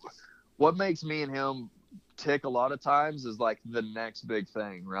what makes me and him tick a lot of times is like the next big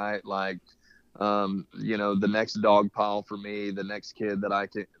thing, right? Like, the next dog pile for me, the next kid that I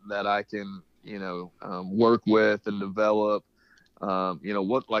can, work with and develop.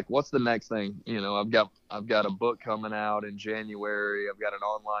 What's the next thing? I've got a book coming out in January. I've got an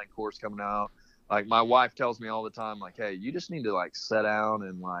online course coming out. Like, my wife tells me all the time, like, hey, you just need to like sit down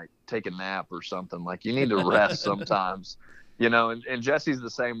and like take a nap or something. Like, you need to rest sometimes, and Jesse's the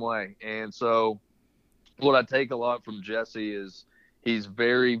same way. And so what I take a lot from Jesse is he's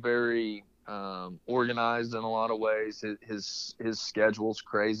very, very organized in a lot of ways. His schedule's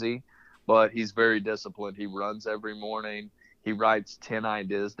crazy, but he's very disciplined. He runs every morning. He writes 10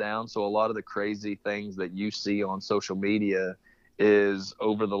 ideas down. So a lot of the crazy things that you see on social media is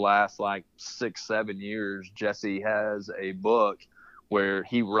over the last like 6-7 years, Jesse has a book where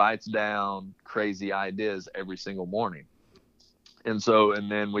he writes down crazy ideas every single morning. And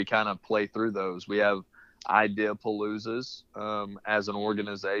then we kind of play through those. We have idea paloozas as an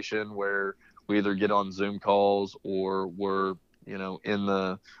organization where we either get on Zoom calls or we're, in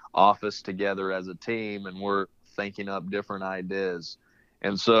the office together as a team and we're thinking up different ideas.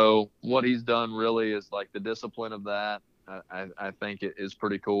 And so what he's done really is like the discipline of that. I think it is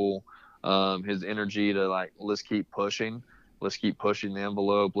pretty cool. His energy to like, let's keep pushing the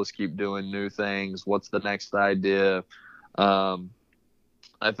envelope. Let's keep doing new things. What's the next idea? I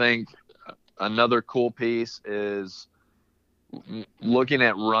think another cool piece is looking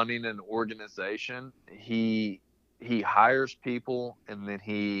at running an organization. He hires people and then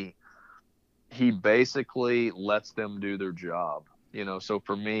he basically lets them do their job. So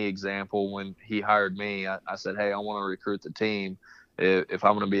for me, example, when he hired me, I said, hey, I want to recruit the team. If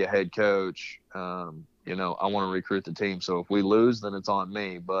I'm going to be a head coach, I want to recruit the team. So if we lose, then it's on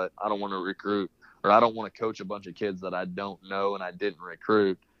me, but I don't want to recruit, or I don't want to coach a bunch of kids that I don't know and I didn't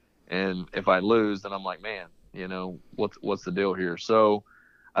recruit. And if I lose, then I'm like, man, what's the deal here? So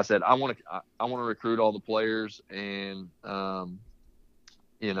I said, I want to recruit all the players. And,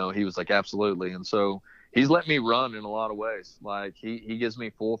 he was like, absolutely. And so he's let me run in a lot of ways. Like he gives me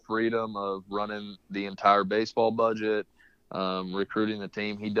full freedom of running the entire baseball budget, recruiting the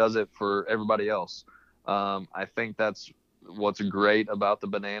team. He does it for everybody else. I think that's what's great about the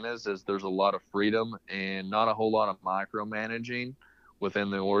Bananas is there's a lot of freedom and not a whole lot of micromanaging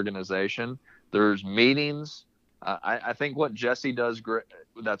within the organization. There's meetings. I think what Jesse does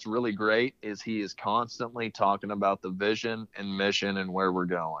that's really great is he is constantly talking about the vision and mission and where we're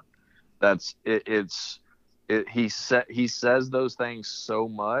going. That's it. He says those things so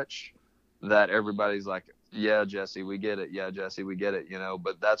much that everybody's like, yeah, Jesse, we get it. Yeah, Jesse, we get it.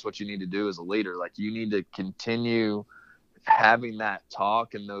 But that's what you need to do as a leader. Like, you need to continue having that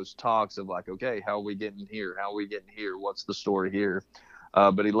talk and those talks of like, okay, how are we getting here? How are we getting here? What's the story here?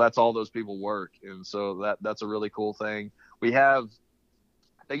 But he lets all those people work. And so that's a really cool thing. We have,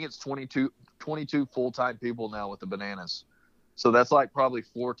 I think it's 22 full-time people now with the Bananas. So that's like probably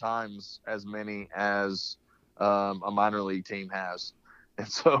 4 times as many as a minor league team has. And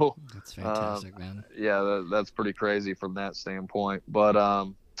so that's fantastic, man. Yeah, that's pretty crazy from that standpoint. But,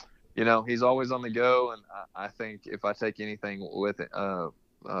 he's always on the go. And I think if I take anything with it,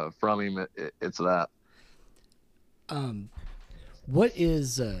 from him, it's that. What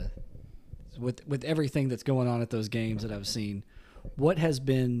is with everything that's going on at those games that I've seen? What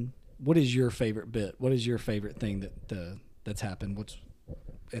is your favorite bit? What is your favorite thing that's happened? What's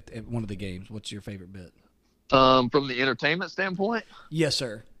at one of the games? What's your favorite bit? From the entertainment standpoint? Yes,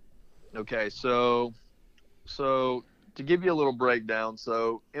 sir. Okay, so to give you a little breakdown,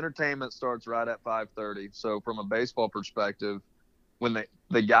 so entertainment starts right at 5:30. So from a baseball perspective, when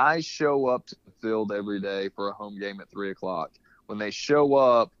the guys show up to the field every day for a home game at 3:00, when they show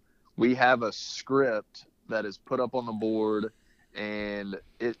up, we have a script that is put up on the board, and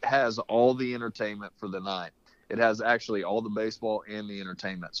it has all the entertainment for the night. It has actually all the baseball and the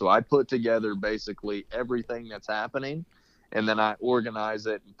entertainment. So I put together basically everything that's happening, and then I organize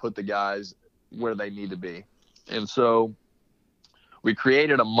it and put the guys where they need to be. And so we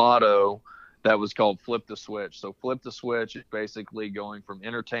created a motto that was called Flip the Switch. So Flip the Switch is basically going from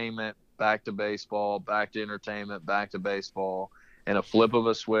entertainment back to baseball, back to entertainment, back to baseball, and a flip of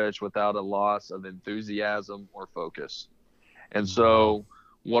a switch without a loss of enthusiasm or focus. And so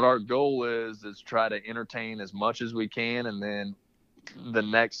what our goal is try to entertain as much as we can, and then the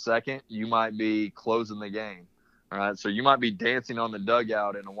next second you might be closing the game. All right, so you might be dancing on the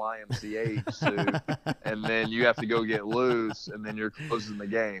dugout in a YMCA suit, and then you have to go get loose, and then you're closing the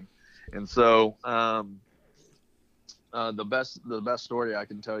game. And so the best story I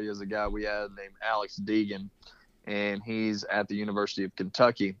can tell you is a guy we had named Alex Deegan. and he's at the University of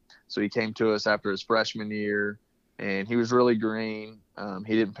Kentucky. So he came to us after his freshman year, and he was really green.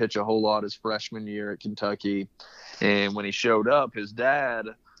 He didn't pitch a whole lot his freshman year at Kentucky. And when he showed up, his dad,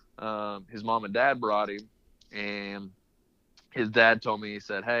 his mom and dad brought him, and his dad told me, he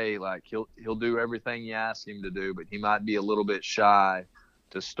said, hey, like he'll do everything you ask him to do, but he might be a little bit shy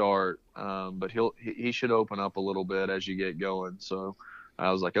to start. But he should open up a little bit as you get going. So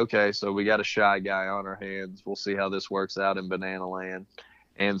I was like, okay, so we got a shy guy on our hands. We'll see how this works out in Banana Land.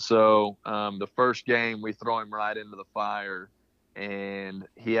 And so the first game, we throw him right into the fire, and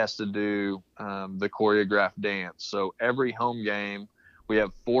he has to do the choreographed dance. So every home game, we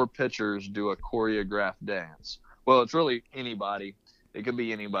have 4 pitchers do a choreographed dance. Well, it's really anybody. It could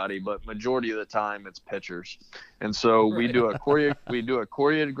be anybody, but majority of the time it's pitchers. And so we do a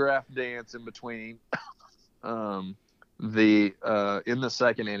choreographed dance in between in the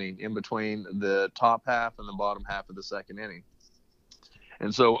second inning, in between the top half and the bottom half of the second inning.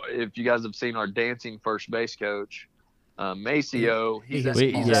 And so if you guys have seen our dancing first base coach, Maceo, he's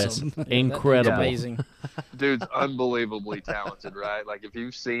awesome. Incredible. Amazing. Dude's unbelievably talented, right? Like if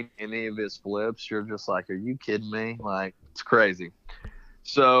you've seen any of his flips, you're just like, are you kidding me? Like it's crazy.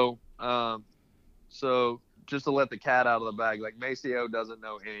 So just to let the cat out of the bag, like Maceo doesn't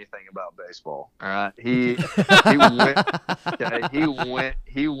know anything about baseball. All right. He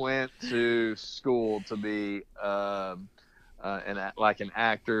went to school to be an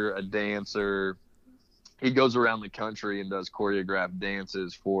actor, a dancer. He goes around the country and does choreographed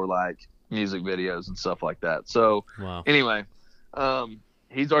dances for like music videos and stuff like that. So Anyway,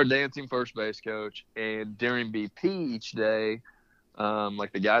 he's our dancing first base coach. And during BP each day,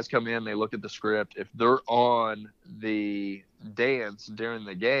 like the guys come in, they look at the script. If they're on the dance during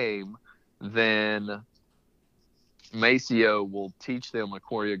the game, then Maceo will teach them a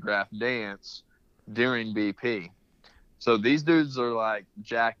choreographed dance during BP. So these dudes are like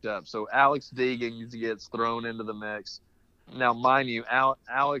jacked up. So Alex Deegan gets thrown into the mix. Now, mind you,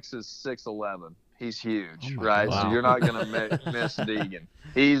 Alex is 6'11". He's huge, right? Wow. So you're not going to miss Deegan.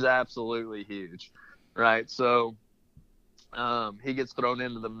 He's absolutely huge, right? So he gets thrown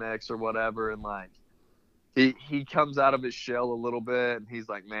into the mix or whatever, and like he comes out of his shell a little bit, and he's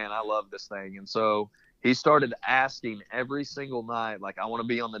like, man, I love this thing. And so he started asking every single night, like, I want to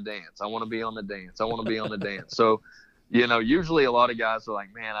be on the dance. I want to be on the dance. I want to be on the dance. So usually a lot of guys are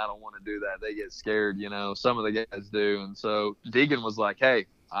like, man, I don't want to do that. They get scared, some of the guys do. And so Deegan was like, hey,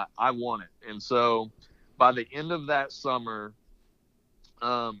 I want it. And so by the end of that summer,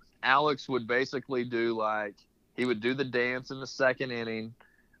 Alex would basically he would do the dance in the second inning.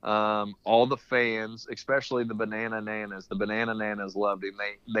 All the fans, especially the Banana Nanas loved him.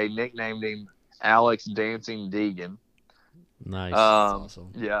 They nicknamed him Alex Dancing Deegan. Nice.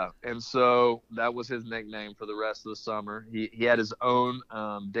 Awesome. Yeah, and so that was his nickname for the rest of the summer. He had his own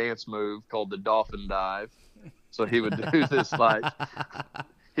dance move called the Dolphin Dive. So he would do this like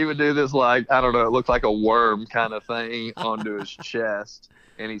I don't know, it looked like a worm kind of thing onto his chest,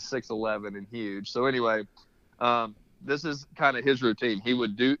 and he's 6'11" and huge. So anyway, this is kind of his routine. He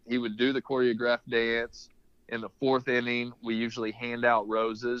would do the choreographed dance. In the 4th inning, we usually hand out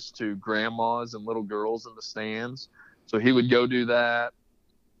roses to grandmas and little girls in the stands. So he would go do that.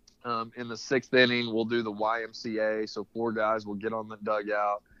 In the 6th inning, we'll do the YMCA. So 4 guys will get on the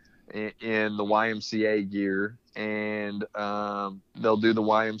dugout in the YMCA gear, and they'll do the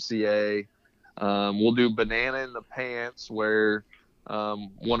YMCA. We'll do banana in the pants, where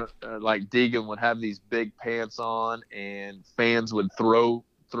like Deegan would have these big pants on, and fans would throw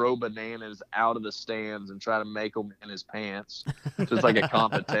bananas out of the stands and try to make them in his pants. Just like a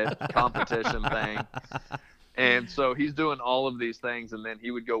competition thing. And so he's doing all of these things, and then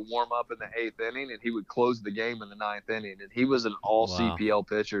he would go warm up in the 8th inning, and he would close the game in the 9th inning. And he was an all-CPL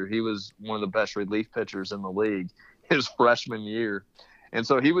pitcher. He was one of the best relief pitchers in the league his freshman year. And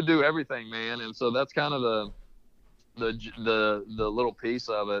so he would do everything, man. And so that's kind of the little piece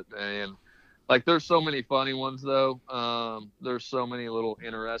of it. And like, there's so many funny ones though. There's so many little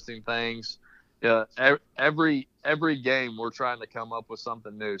interesting things. Yeah, every game we're trying to come up with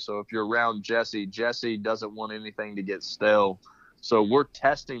something new. So if you're around Jesse doesn't want anything to get stale. So we're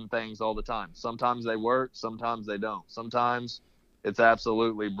testing things all the time. Sometimes they work, sometimes they don't. Sometimes it's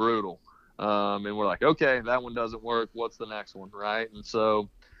absolutely brutal. And we're like, okay, that one doesn't work. What's the next one, right? And so,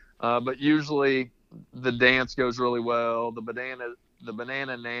 but usually the dance goes really well. The Banana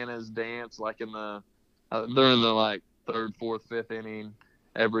Nanas dance, like they're in the like 3rd, 4th, 5th inning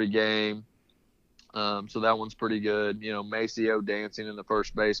every game. So that one's pretty good. Maceo dancing in the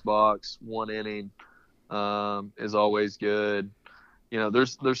first base box, 1 inning, is always good.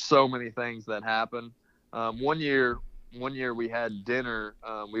 There's so many things that happen. one year we had dinner.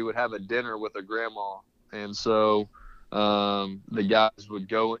 We would have a dinner with a grandma, and so the guys would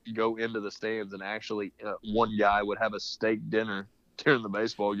go into the stands, and actually one guy would have a steak dinner during the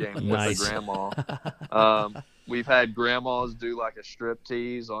baseball game with Nice. the grandma. We've had grandmas do like a strip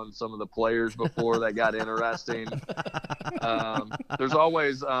tease on some of the players before. That got interesting. There's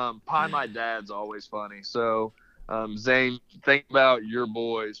always pie my dad's always funny. So Zane, think about your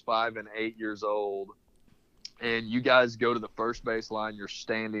boys 5 and 8 years old, and you guys go to the first base line. You're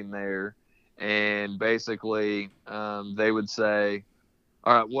standing there, and basically they would say,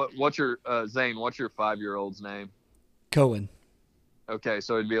 all right, what's your Zane, what's your 5-year-old's name? Cohen. Okay,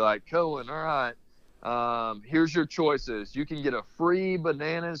 so it'd be like, Cohen, all right, here's your choices. You can get a free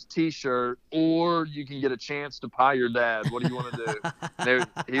Bananas t-shirt, or you can get a chance to pie your dad. What do you want to do? And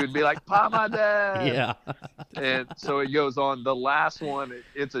he would be like, pie my dad. Yeah. And so it goes on. The last one,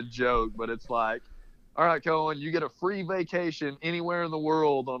 it's a joke, but it's like, all right, Cohen, you get a free vacation anywhere in the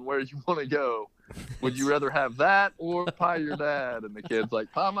world on where you want to go. Would you rather have that or pie your dad? And the kid's like,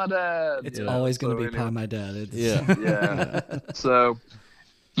 pie my dad. It's always going to be pie my dad. It's, Yeah. So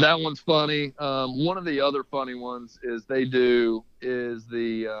that one's funny. One of the other funny ones is the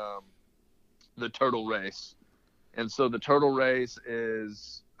turtle race. And so the turtle race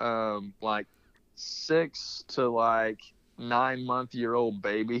is like 6 to like 9-month-year-old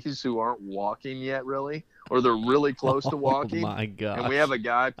babies who aren't walking yet really, or they're really close to walking. Oh my God. And we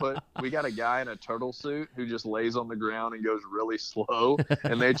got a guy in a turtle suit who just lays on the ground and goes really slow,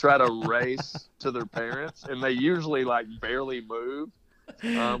 and they try to race to their parents, and they usually like barely move.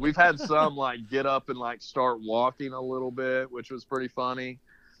 We've had some like get up and like start walking a little bit, which was pretty funny.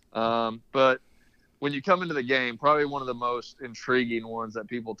 But when you come into the game, probably one of the most intriguing ones that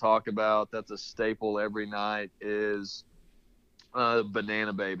people talk about that's a staple every night is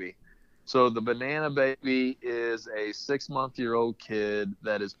Banana Baby. So the Banana Baby is a 6-month-old kid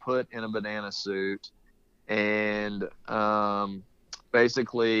that is put in a banana suit, and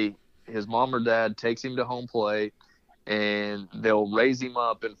basically his mom or dad takes him to home plate, and they'll raise him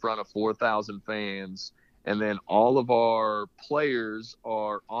up in front of 4,000 fans, and then all of our players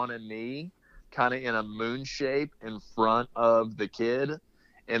are on a knee, kind of in a moon shape in front of the kid,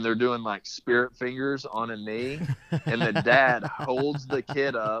 and they're doing like spirit fingers on a knee, and the dad holds the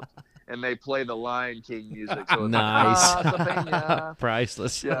kid up, and they play the Lion King music. So it's Nice. like, Savannah.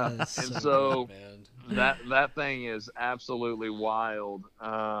 Priceless. Yeah, That's and so so good, that thing is absolutely wild.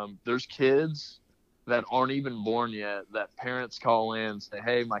 There's kids that aren't even born yet that parents call in and say,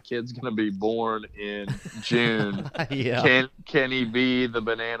 hey, my kid's going to be born in June. Yeah. Can he be the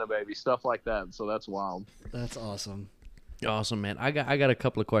Banana Baby? Stuff like that. So that's wild. That's awesome. Awesome, man. I got a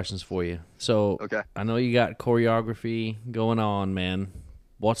couple of questions for you. So Okay. I know you got choreography going on, man.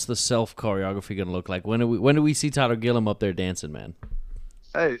 What's the self choreography gonna look like? When do we see Tyler Gillum up there dancing, man?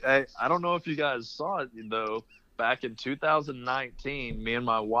 Hey, I don't know if you guys saw it, though. Back in 2019, me and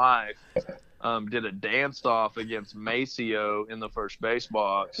my wife did a dance-off against Maceo in the first base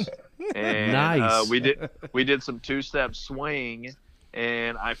box. And Nice. we did some two-step swing,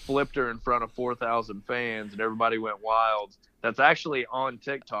 and I flipped her in front of 4,000 fans, and everybody went wild. That's actually on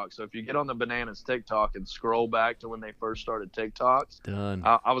TikTok. So if you get on the Bananas TikTok and scroll back to when they first started TikTok, Done.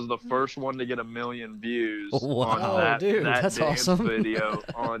 I was the first one to get 1 million views Wow. on that, Dude, that that's dance awesome. video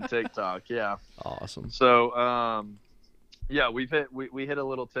on TikTok. Yeah. Awesome. So, yeah, we hit a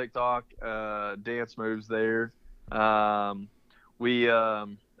little TikTok dance moves there. I don't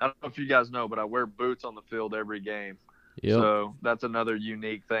know if you guys know, but I wear boots on the field every game. Yep. So that's another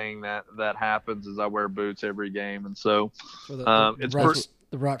unique thing that happens is I wear boots every game, and so For the it's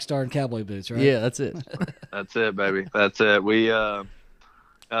the Rockstar and Cowboy boots, right? Yeah, that's it. that's it, baby. That's it.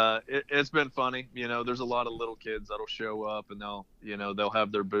 It's been funny. You know, there's a lot of little kids that'll show up and they'll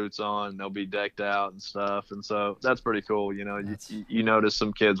have their boots on, and they'll be decked out and stuff, and so that's pretty cool. You know, you notice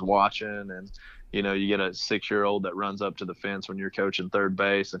some kids watching, and you know, you get a 6-year-old that runs up to the fence when you're coaching third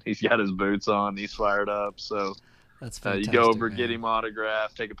base, and he's got his boots on, and he's fired up. So. That's You fantastic. go over, man. get him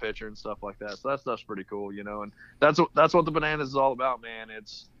autographed, take a picture and stuff like that. So that stuff's pretty cool, you know. And that's what the Bananas is all about, man.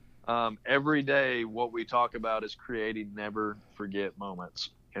 It's every day what we talk about is creating never forget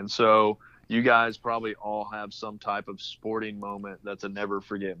moments. And so you guys probably all have some type of sporting moment that's a never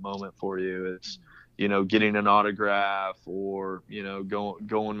forget moment for you. It's, you know, getting an autograph, or, you know,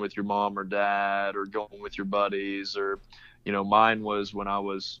 going with your mom or dad, or going with your buddies, or, you know, mine was when I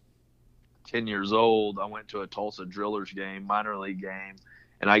was 10 years old. I went to a Tulsa Drillers game, minor league game,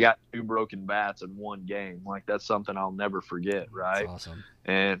 and I got 2 broken bats in one game. Like, that's something I'll never forget, right? That's awesome.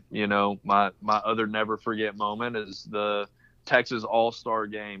 And, you know, my other never forget moment is the Texas All-Star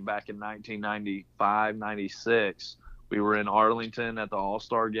game back in 1995, 96. We were in Arlington at the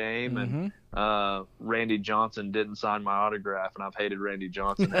All-Star game, and Randy Johnson didn't sign my autograph, and I've hated Randy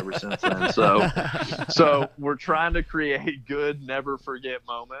Johnson ever since then. So we're trying to create good, never forget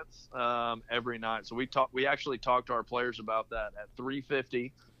moments every night. So we actually talked to our players about that at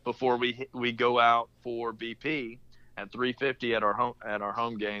 3:50 before we go out for BP. At 3:50 at our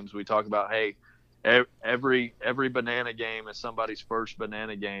home games, we talk about, hey, every banana game is somebody's first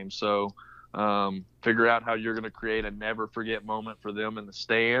banana game. So figure out how you're going to create a never forget moment for them in the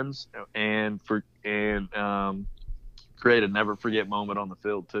stands, and create a never forget moment on the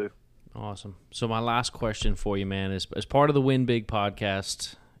field too. Awesome. So my last question for you, man, is as part of the Win Big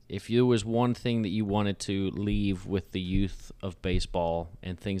podcast, if there was one thing that you wanted to leave with the youth of baseball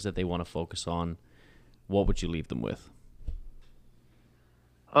and things that they want to focus on, what would you leave them with?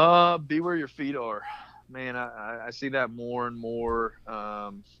 Be where your feet are. Man, I see that more and more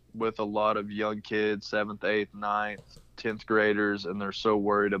with a lot of young kids, 7th, 8th, 9th, 10th graders, and they're so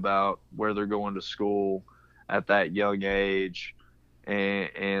worried about where they're going to school at that young age,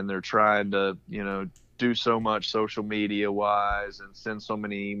 and they're trying to, do so much social media wise and send so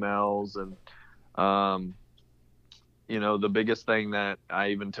many emails. And, the biggest thing that I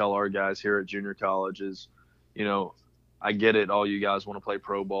even tell our guys here at junior college is, I get it. All you guys want to play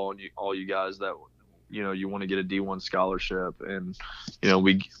pro ball, and all you guys that, you want to get a D1 scholarship, and,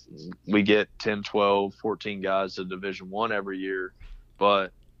 we get 10, 12, 14 guys to Division I every year,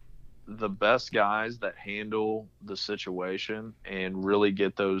 but the best guys that handle the situation and really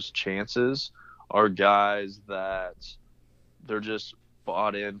get those chances are guys that they're just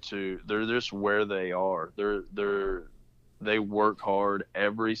bought into. They're just where they are. They work hard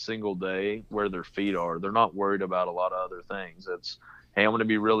every single day where their feet are. They're not worried about a lot of other things. It's, hey, I'm going to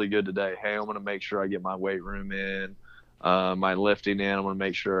be really good today. Hey, I'm going to make sure I get my weight room in, my lifting in. I'm going to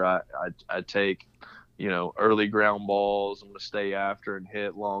make sure I take, early ground balls. I'm going to stay after and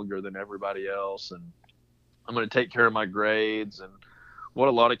hit longer than everybody else. And I'm going to take care of my grades. And what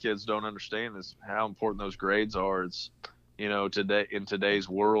a lot of kids don't understand is how important those grades are. It's, today, in today's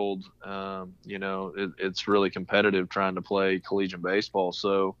world, it's really competitive trying to play collegiate baseball.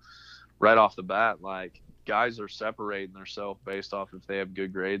 So right off the bat, like, guys are separating themselves based off if they have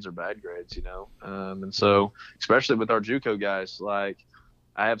good grades or bad grades, and so especially with our JUCO guys, like,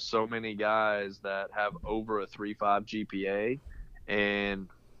 I have so many guys that have over a 3.5 GPA, and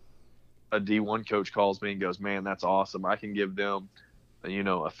a D1 coach calls me and goes, man, that's awesome. I can give them, a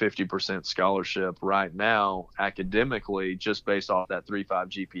 50% scholarship right now academically just based off that 3.5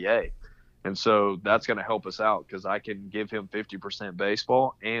 GPA. And so that's going to help us out because I can give him 50%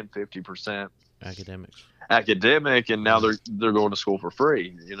 baseball and 50% academic, and now they're going to school for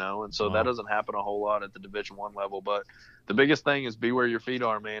free, and so that doesn't happen a whole lot at the Division I level. But the biggest thing is be where your feet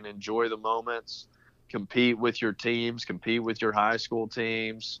are, man. Enjoy the moments, compete with your teams, compete with your high school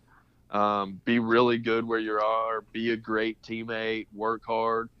teams, be really good where you are, be a great teammate, work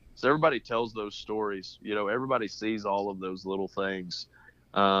hard. So everybody tells those stories, everybody sees all of those little things.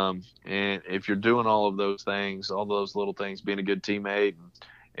 And if you're doing all of those things, all those little things, being a good teammate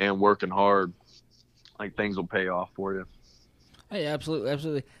and working hard, like, things will pay off for you. Hey,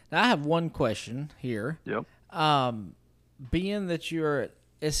 absolutely. Now I have one question here. Yep. Being that you're at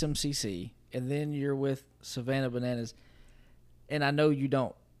SMCC and then you're with Savannah Bananas, and I know you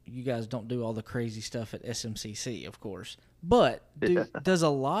guys don't do all the crazy stuff at SMCC, of course, but does a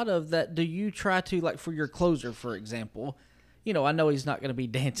lot of that, do you try to, like, for your closer, for example, I know he's not going to be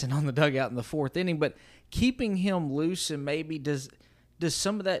dancing on the dugout in the 4th inning, but keeping him loose, and maybe does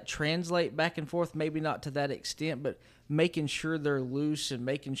some of that translate back and forth? Maybe not to that extent, but making sure they're loose and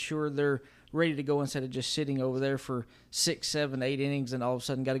making sure they're ready to go instead of just sitting over there for 6, 7, 8 innings and all of a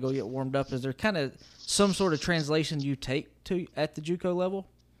sudden got to go get warmed up. Is there kind of some sort of translation you take to at the JUCO level?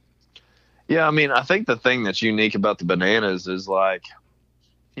 Yeah, I mean, I think the thing that's unique about the Bananas is, like,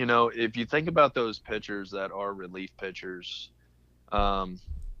 if you think about those pitchers that are relief pitchers,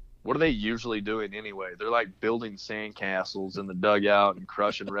 what are they usually doing anyway? They're, like, building sandcastles in the dugout and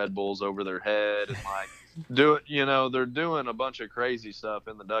crushing Red Bulls over their head, and, like, they're doing a bunch of crazy stuff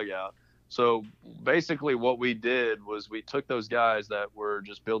in the dugout. So basically what we did was we took those guys that were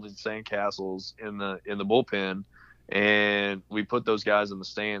just building sandcastles in the bullpen, and we put those guys in the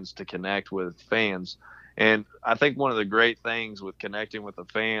stands to connect with fans. And I think one of the great things with connecting with the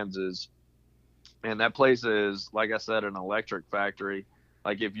fans is, and that place is, like I said, an electric factory.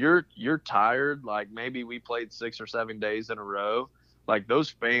 Like, if you're tired, like, maybe we played 6 or 7 days in a row, like, those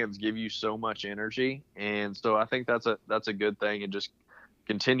fans give you so much energy. And so I think that's a good thing, and just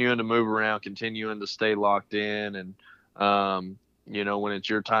continuing to move around, continuing to stay locked in, and When it's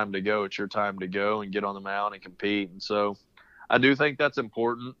your time to go, it's your time to go and get on the mound and compete. And so I do think that's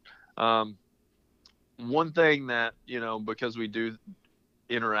important. One thing that, because we do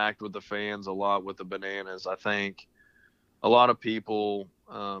interact with the fans a lot with the Bananas, I think a lot of people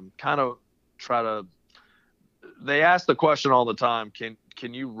kind of try to, they ask the question all the time,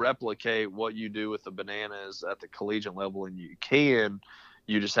 can you replicate what you do with the Bananas at the collegiate level? And you can.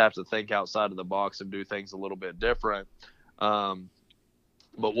 You just have to think outside of the box and do things a little bit different.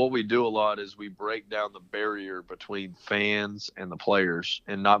 But what we do a lot is we break down the barrier between fans and the players,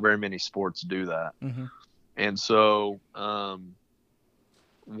 and not very many sports do that. Mm-hmm. And so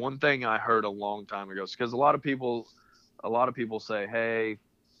one thing I heard a long time ago, because a lot of people say, hey,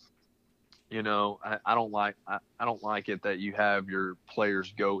 I don't like it that you have your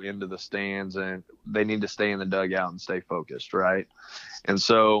players go into the stands and they need to stay in the dugout and stay focused, right? And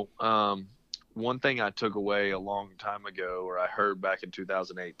so one thing I took away a long time ago, or I heard back in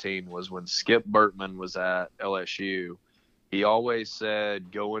 2018, was when Skip Bertman was at LSU, he always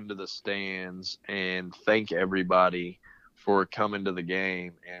said, go into the stands and thank everybody for coming to the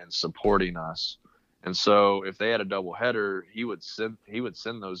game and supporting us. And so if they had a doubleheader, he would send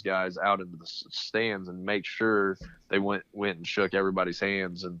those guys out into the stands and make sure they went and shook everybody's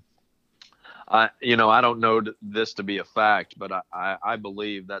hands. And I don't know this to be a fact, but I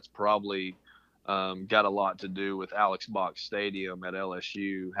believe that's probably got a lot to do with Alex Box Stadium at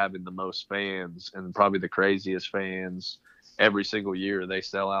LSU having the most fans and probably the craziest fans every single year. They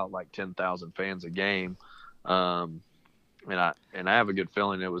sell out like 10,000 fans a game. And I have a good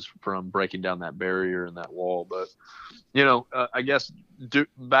feeling it was from breaking down that barrier and that wall. But, I guess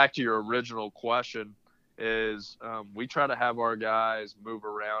back to your original question is we try to have our guys move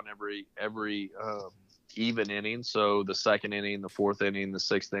around every even inning. So the second inning, the fourth inning, the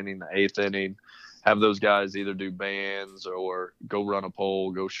sixth inning, the eighth inning, have those guys either do bands or go run a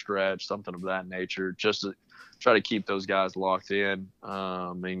pole, go stretch, something of that nature, just to try to keep those guys locked in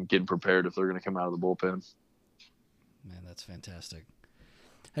and getting prepared if they're going to come out of the bullpen. Man, that's fantastic.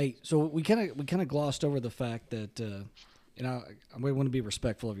 Hey, so we kind of glossed over the fact that I want to be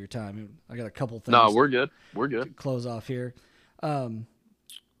respectful of your time. I got a couple things. No, we're good. We're good. To close off here.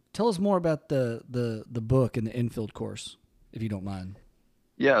 Tell us more about the book and the infield course, if you don't mind.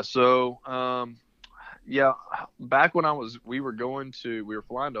 Yeah. So, back when we were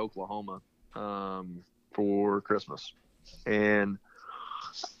flying to Oklahoma for Christmas, and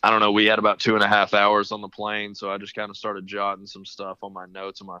I don't know, we had about 2.5 hours on the plane. So I just kind of started jotting some stuff on my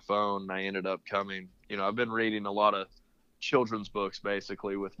notes on my phone. And I ended up coming, I've been reading a lot of children's books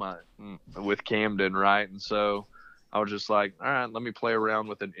basically with Camden. Right. And so I was just like, all right, let me play around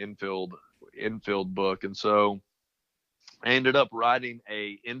with an infield book. And so I ended up writing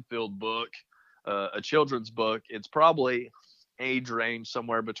a infield book, a children's book. It's probably age range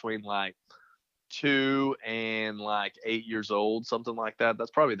somewhere between like 2 and like 8 years old, something like that. That's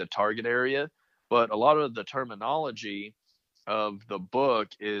probably the target area. But a lot of the terminology of the book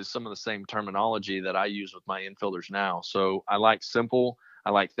is some of the same terminology that I use with my infielders now. So I like simple.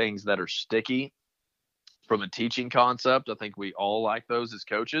 I like things that are sticky from a teaching concept. I think we all like those as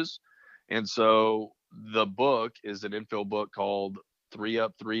coaches. And so the book is an infield book called 3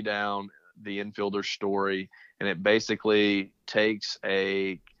 Up, 3 Down, The Infielder Story. And it basically takes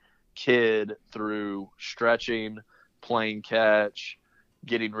a kid through stretching, playing catch,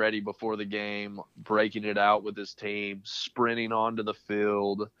 getting ready before the game, breaking it out with his team, sprinting onto the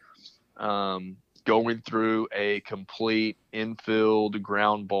field, going through a complete infield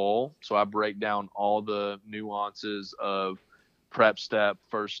ground ball. So I break down all the nuances of prep step,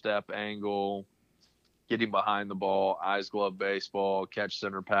 first step angle, getting behind the ball, eyes glove baseball, catch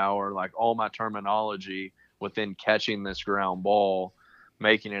center power, like all my terminology within catching this ground ball,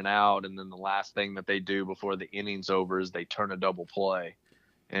 making it out. And then the last thing that they do before the inning's over is they turn a double play.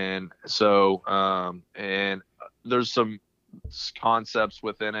 And so, and there's some concepts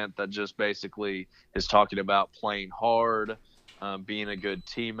within it that just basically is talking about playing hard, being a good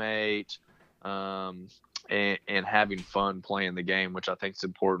teammate, and having fun playing the game, which I think is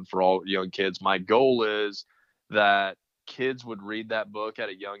important for all young kids. My goal is that kids would read that book at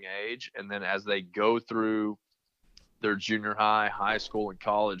a young age, and then as they go through their junior high, high school, and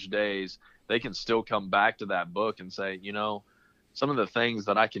college days, they can still come back to that book and say, some of the things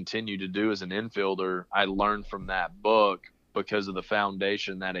that I continue to do as an infielder, I learned from that book because of the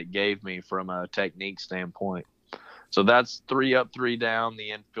foundation that it gave me from a technique standpoint. So that's 3 Up, 3 Down,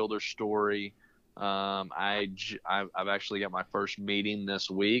 The Infielder Story. I've actually got my first meeting this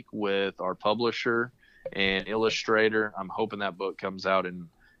week with our publisher and illustrator. I'm hoping that book comes out in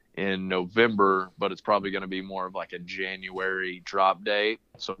in November, but it's probably going to be more of like a January drop date.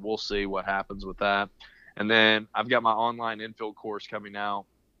 So we'll see what happens with that. And then I've got my online infield course coming out.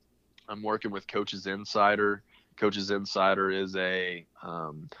 I'm working with Coaches Insider. Coaches Insider is a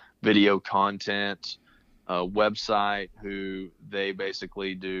video content website who they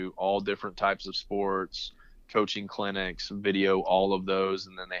basically do all different types of sports, coaching clinics, video, all of those.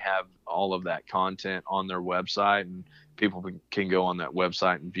 And then they have all of that content on their website, and people can go on that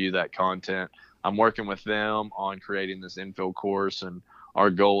website and view that content. I'm working with them on creating this infield course, and our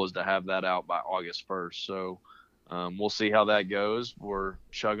goal is to have that out by August 1st. So we'll see how that goes. We're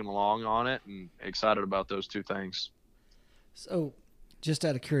chugging along on it and excited about those two things. So, just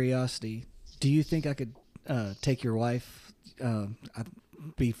out of curiosity, do you think I could take your wife, I'd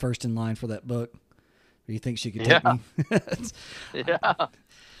be first in line for that book? Or do you think she could take me? Yeah.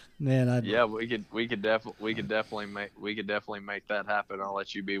 Man, we could definitely make that happen. I'll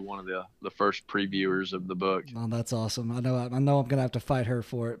let you be one of the first previewers of the book. Oh, that's awesome. I know I'm gonna have to fight her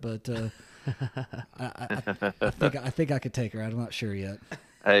for it, but I think I could take her. I'm not sure yet.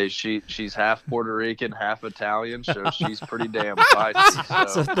 Hey, she's half Puerto Rican, half Italian, so she's pretty damn feisty.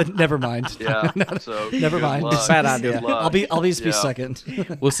 So never mind. Yeah. So never mind. Luck. Bad idea. I'll be second.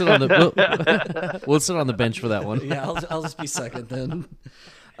 We'll sit on the we'll sit on the bench for that one. Yeah, I'll just be second then.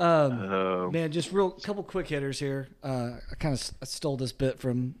 Man, just real couple quick hitters here. I kind of stole this bit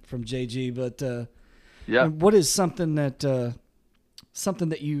from JG, but what is something that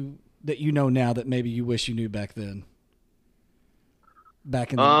you know now that maybe you wish you knew back then?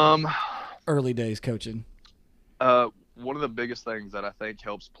 Back in the early days coaching. One of the biggest things that I think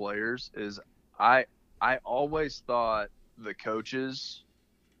helps players is I always thought the coaches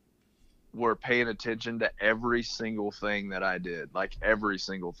were paying attention to every single thing that I did, like every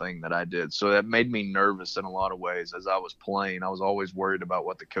single thing that I did. So that made me nervous in a lot of ways as I was playing. I was always worried about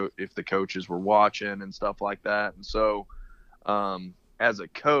what if the coaches were watching and stuff like that. And so as a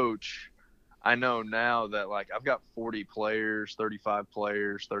coach, I know now that like I've got 40 players, 35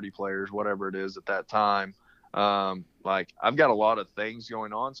 players, 30 players, whatever it is at that time. Like I've got a lot of things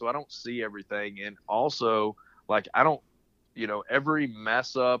going on, so I don't see everything. And also like I don't, every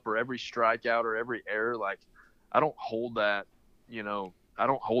mess up or every strikeout or every error, like I don't hold that, I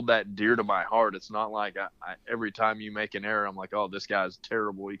don't hold that dear to my heart. It's not like I every time you make an error, I'm like, oh, this guy's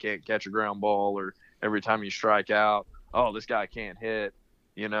terrible. He can't catch a ground ball. Or every time you strike out, oh, this guy can't hit,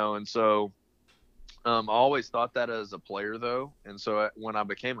 and so I always thought that as a player though. And so when I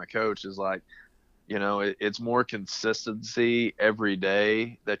became a coach is like, it's more consistency every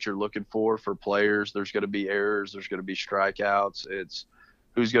day that you're looking for players. There's going to be errors. There's going to be strikeouts. It's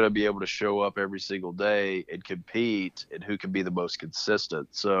who's going to be able to show up every single day and compete, and who can be the most consistent.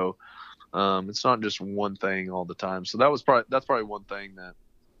 So it's not just one thing all the time. So that's probably one thing that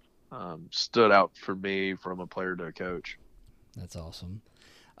stood out for me from a player to a coach. That's awesome.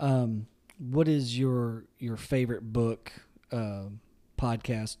 What is your favorite book,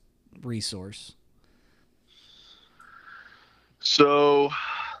 podcast resource? So,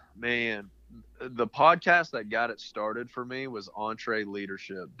 man, the podcast that got it started for me was Entree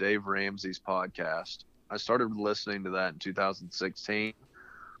Leadership, Dave Ramsey's podcast. I started listening to that in 2016,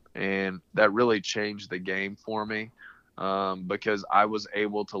 and that really changed the game for me because I was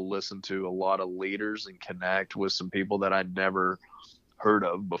able to listen to a lot of leaders and connect with some people that I'd never heard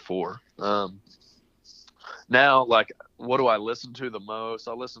of before. Now, like, what do I listen to the most?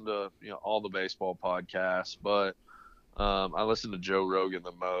 I listen to all the baseball podcasts, but I listen to Joe Rogan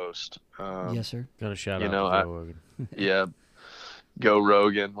the most. Yes, sir. Got a shout out to Joe Rogan. Yeah, go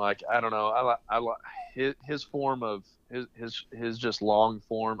Rogan. Like, I don't know, I like his form of his just long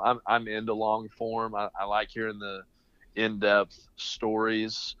form. I'm into long form. I like hearing the in-depth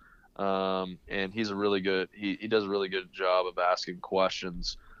stories. And he's a really good, he does a really good job of asking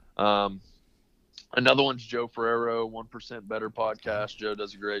questions. Another one's Joe Ferrero, 1% Better podcast. Joe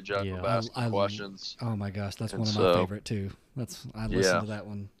does a great job of asking questions. Oh my gosh, that's one of my favorite too. I listen to that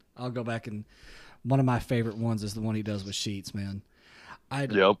one. I'll go back, and one of my favorite ones is the one he does with Sheets, man.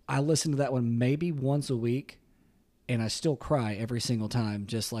 I listen to that one maybe once a week, and I still cry every single time,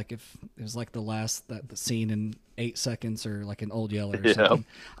 just like if it was like the scene in 8 seconds or like an Old Yeller or something.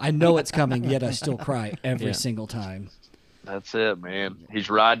 I know it's coming, yet I still cry every single time. That's it, man. He's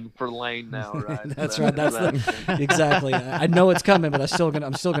riding for lane now, right? That's right. Exactly. I know it's coming, but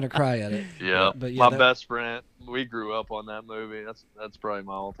I'm still gonna cry at it. Yeah. But my best friend, we grew up on that movie. That's probably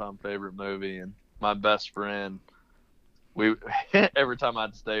my all-time favorite movie. And my best friend, every time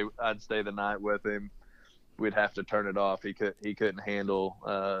I'd stay the night with him, we'd have to turn it off. He couldn't handle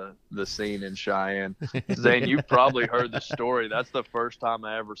the scene in Cheyenne. Zane, you've probably heard the story. That's the first time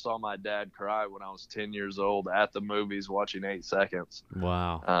I ever saw my dad cry when I was 10 years old at the movies watching 8 Seconds.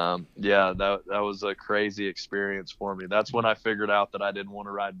 Wow. Yeah, that was a crazy experience for me. That's when I figured out that I didn't want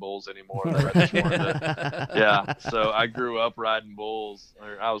to ride bulls anymore. That I just wanted to, yeah, so I grew up riding bulls.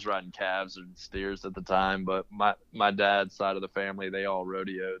 Or I was riding calves and steers at the time, but my dad's side of the family, they all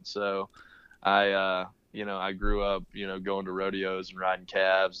rodeoed. So I grew up, going to rodeos and riding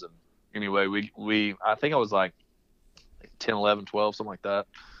calves. And anyway, I think I was like 10, 11, 12, something like that.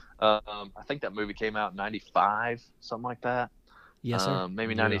 I think that movie came out in 95, something like that. Yes, sir.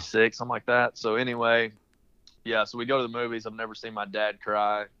 Maybe 96, something like that. So anyway, yeah, so we go to the movies. I've never seen my dad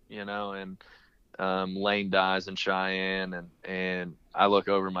cry, and Lane dies in Cheyenne, and I look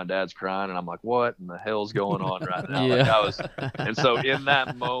over, my dad's crying, and I'm like, what in the hell's going on right now? Yeah. And so in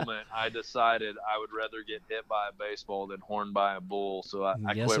that moment, I decided I would rather get hit by a baseball than horned by a bull. So I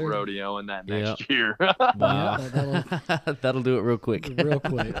Yes, quit sir. rodeoing that next year. Wow. Yeah, That'll do it real quick. real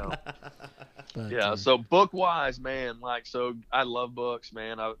quick. But, Yeah. So book wise, man, so I love books,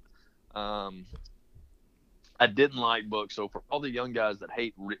 man. I didn't like books. So for all the young guys that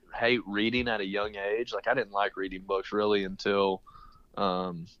hate reading at a young age, I didn't like reading books really until,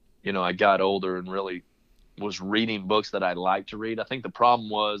 I got older and really was reading books that I liked to read. I think the problem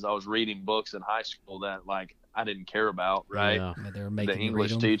was I was reading books in high school that I didn't care about. Right. Yeah. they were The making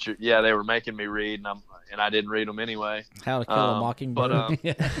English you read 'em. teacher. Yeah. They were making me read and I didn't read them anyway. How to Kill a Mockingbird.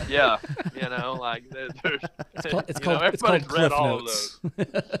 But, yeah, there's, It's called everybody's Cliff read all Notes. of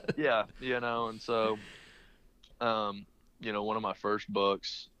those. Yeah, and so, one of my first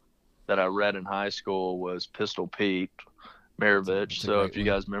books that I read in high school was Pistol Pete Maravich. That's a So great if you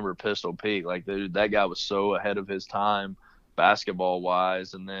one. guys remember Pistol Pete, dude, that guy was so ahead of his time basketball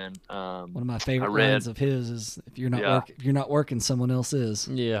wise. And then One of my favorite I read- lines of his is, "If you're not Yeah. if you're not working, someone else is."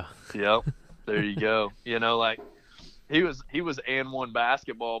 Yeah. Yep, there you go. He was and one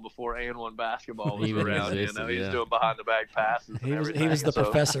basketball before and one basketball was Even around. existed, He's yeah. doing behind the back passes. And He was everything. the So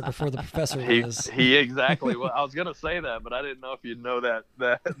professor before the professor He was. exactly. Well, I was gonna say that, but I didn't know if you'd know that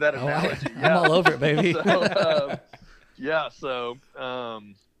Oh, analogy. I'm all over it, baby. So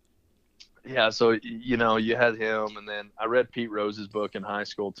you had him, and then I read Pete Rose's book in high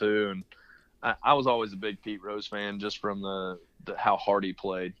school too, and I was always a big Pete Rose fan just from the how hard he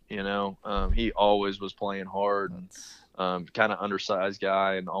played. He always was playing hard, and kind of undersized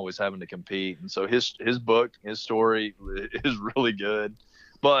guy, and always having to compete. And so his book, his story is really good.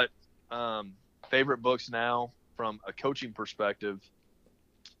 But favorite books now from a coaching perspective,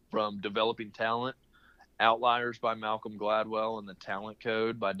 from Developing Talent, Outliers by Malcolm Gladwell, and The Talent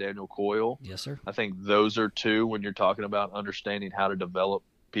Code by Daniel Coyle. Yes, sir. I think those are two when you're talking about understanding how to develop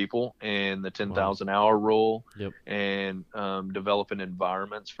people, and the 10,000 hour rule. Yep. And developing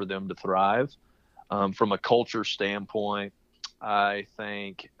environments for them to thrive. From a culture standpoint, I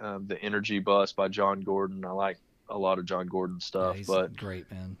think The Energy Bus by John Gordon. I like a lot of John Gordon stuff, He's but great,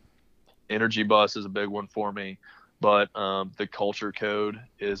 man. Energy Bus is a big one for me. But The Culture Code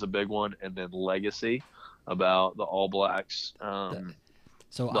is a big one, and then Legacy about the All Blacks,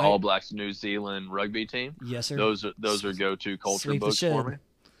 All Blacks New Zealand rugby team. Yes, sir. Those are go-to culture Sweep the books for shed. me.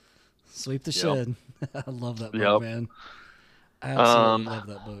 Sweep the Yep. shed. I love that book, Yep. man. I absolutely love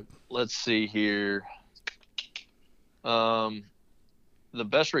that book. Let's see here. The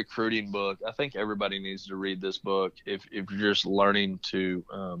best recruiting book. I think everybody needs to read this book if you're just learning to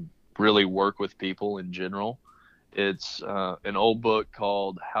really work with people in general. It's an old book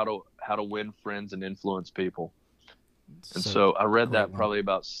called How to Win Friends and Influence People. And so I read that probably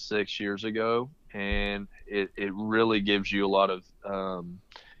about 6 years ago, and it really gives you a lot of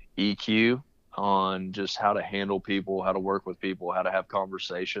EQ on just how to handle people, how to work with people, how to have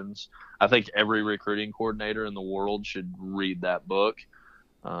conversations. I think every recruiting coordinator in the world should read that book,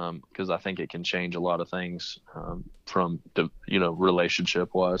 because I think it can change a lot of things from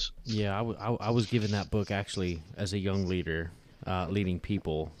relationship wise. Yeah, I was given that book actually as a young leader, leading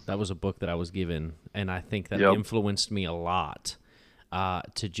people. That was a book that I was given, and I think that influenced me a lot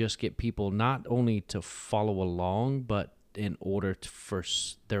to just get people not only to follow along, but in order for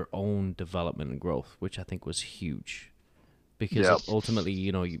their own development and growth, which I think was huge. Because ultimately,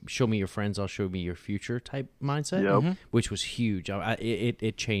 you show me your friends, I'll show me your future type mindset, which was huge.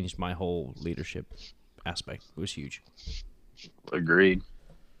 It changed my whole leadership aspect. It was huge. Agreed.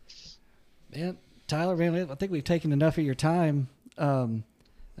 Man, Tyler, man, I think we've taken enough of your time.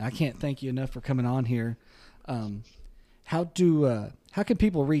 I can't thank you enough for coming on here. How can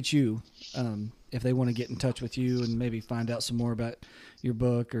people reach you if they want to get in touch with you and maybe find out some more about your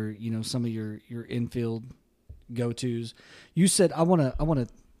book or some of your infield go-tos. You said I want to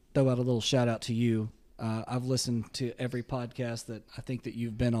throw out a little shout out to you. I've listened to every podcast that I think that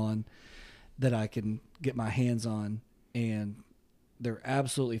you've been on that I can get my hands on, and they're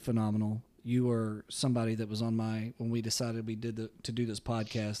absolutely phenomenal. You were somebody that was on when we decided to do this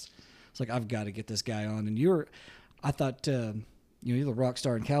podcast. It's like, I've got to get this guy on. And I thought, you're the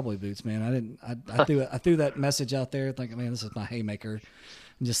Rockstar in cowboy boots, man. I threw that message out there thinking, man, this is my haymaker,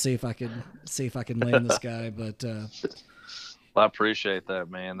 and just see if I can land this guy. But I appreciate that,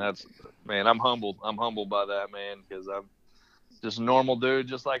 man. I'm humbled. I'm humbled by that, man, because I'm just a normal dude,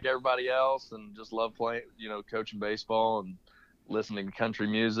 just like everybody else, and just love playing, coaching baseball and listening to country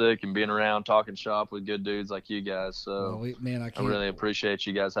music and being around talking shop with good dudes like you guys. So I really appreciate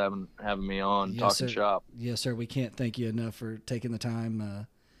you guys having me on talking shop. Yes, sir. We can't thank you enough for taking the time.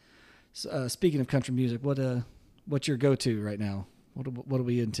 Speaking of country music, what's your go-to right now? What are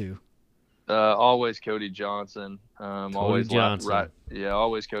we into? Always Cody Johnson. Cody Johnson. Right. Yeah,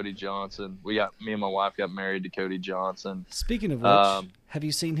 always Cody Johnson. Me and my wife got married to Cody Johnson. Speaking of which, have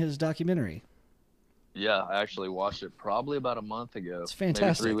you seen his documentary? Yeah, I actually watched it probably about a month ago. It's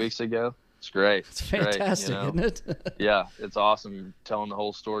fantastic. Maybe 3 weeks ago. It's great. It's fantastic, great, isn't it? Yeah, it's awesome. Telling the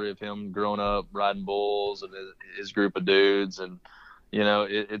whole story of him growing up riding bulls and his group of dudes, and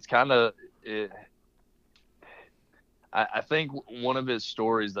it's kind of it. I think one of his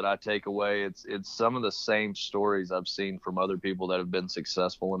stories that I take away, it's some of the same stories I've seen from other people that have been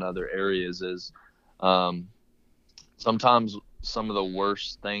successful in other areas. Is sometimes some of the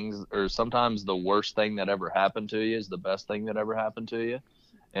worst things, or sometimes the worst thing that ever happened to you is the best thing that ever happened to you.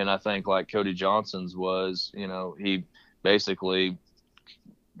 And I think like Cody Johnson's was, he basically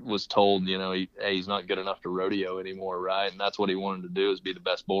was told, he's not good enough to rodeo anymore, right? And that's what he wanted to do, is be the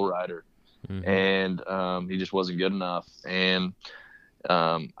best bull rider. Mm-hmm. And he just wasn't good enough. And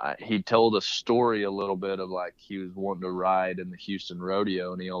he told a story a little bit of like he was wanting to ride in the Houston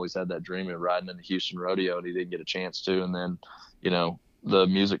rodeo, and he always had that dream of riding in the Houston rodeo, and he didn't get a chance to. And then, the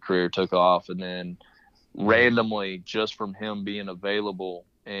music career took off, and then randomly, just from him being available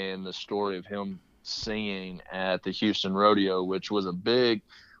and the story of him singing at the Houston rodeo, which was a big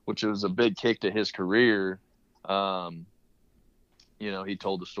kick to his career. He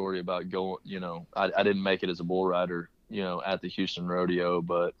told the story about going, I didn't make it as a bull rider, at the Houston rodeo,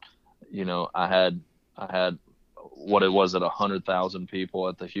 but, I had what it was at 100,000 people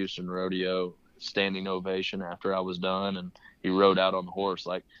at the Houston rodeo, standing ovation after I was done. And he rode out on the horse.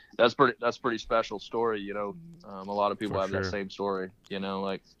 Like that's pretty special story. A lot of people have that same story,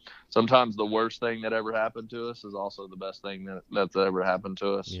 like sometimes the worst thing that ever happened to us is also the best thing that's ever happened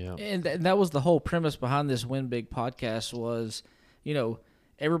to us. Yeah. And that was the whole premise behind this Win Big podcast was,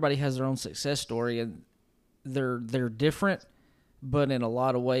 everybody has their own success story, and they're different, but in a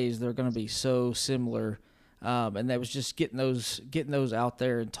lot of ways they're going to be so similar. And that was just getting those out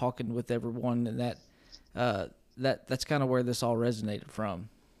there and talking with everyone, and that's kind of where this all resonated from.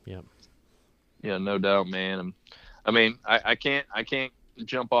 Yeah. Yeah, no doubt, man. I can't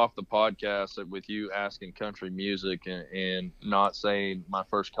jump off the podcast with you asking country music and not saying my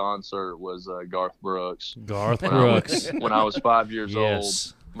first concert was Garth Brooks. When I was 5 years old.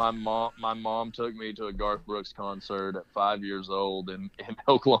 My mom took me to a Garth Brooks concert at 5 years old in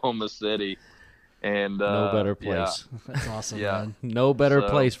Oklahoma City. And no better place. Yeah. That's awesome, yeah. man. No better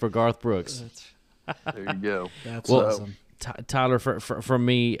place for Garth Brooks. There you go. That's awesome. Tyler, for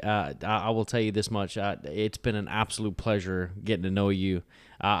me, I will tell you this much. It's been an absolute pleasure getting to know you.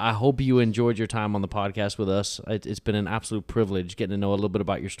 I hope you enjoyed your time on the podcast with us. It's been an absolute privilege getting to know a little bit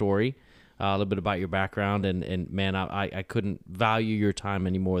about your story, a little bit about your background, and man, I couldn't value your time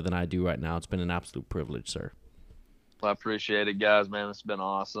any more than I do right now. It's been an absolute privilege, sir. Well, I appreciate it, guys, man. It's been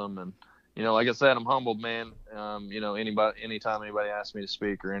awesome. And, like I said, I'm humbled, man. Anytime anybody asks me to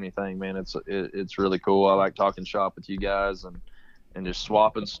speak or anything, man, it's really cool. I like talking shop with you guys and just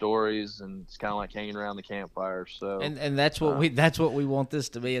swapping stories, and it's kind of like hanging around the campfire. So and that's what we want this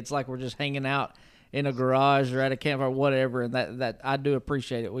to be. It's like we're just hanging out in a garage or at a campfire, whatever. And that I do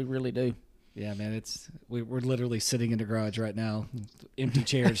appreciate it. We really do. Yeah, man. We're literally sitting in the garage right now, empty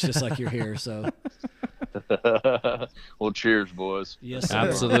chairs, just like you're here. So. Well, cheers, boys. Yes, sir.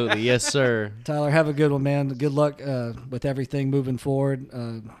 Absolutely. Yes, sir. Tyler, have a good one, man. Good luck with everything moving forward.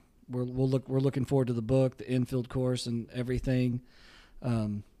 We're looking forward to the book, the infield course, and everything.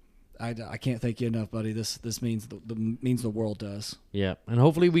 I can't thank you enough, buddy. This means the world to us. Yeah, and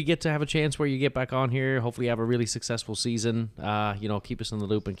hopefully we get to have a chance where you get back on here. Hopefully you have a really successful season. Keep us in the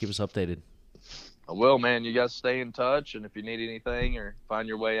loop and keep us updated. I will, man. You guys stay in touch, and if you need anything or find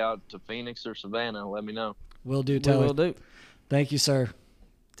your way out to Phoenix or Savannah, let me know. Will do, Tyler. Will do. Thank you, sir.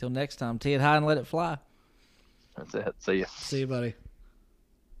 Till next time, tee it high and let it fly. That's it. See ya. See you, buddy.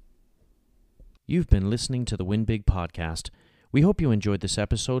 You've been listening to the Win Big podcast. We hope you enjoyed this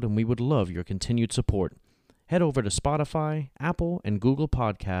episode, and we would love your continued support. Head over to Spotify, Apple, and Google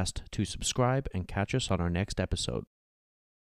Podcast to subscribe and catch us on our next episode.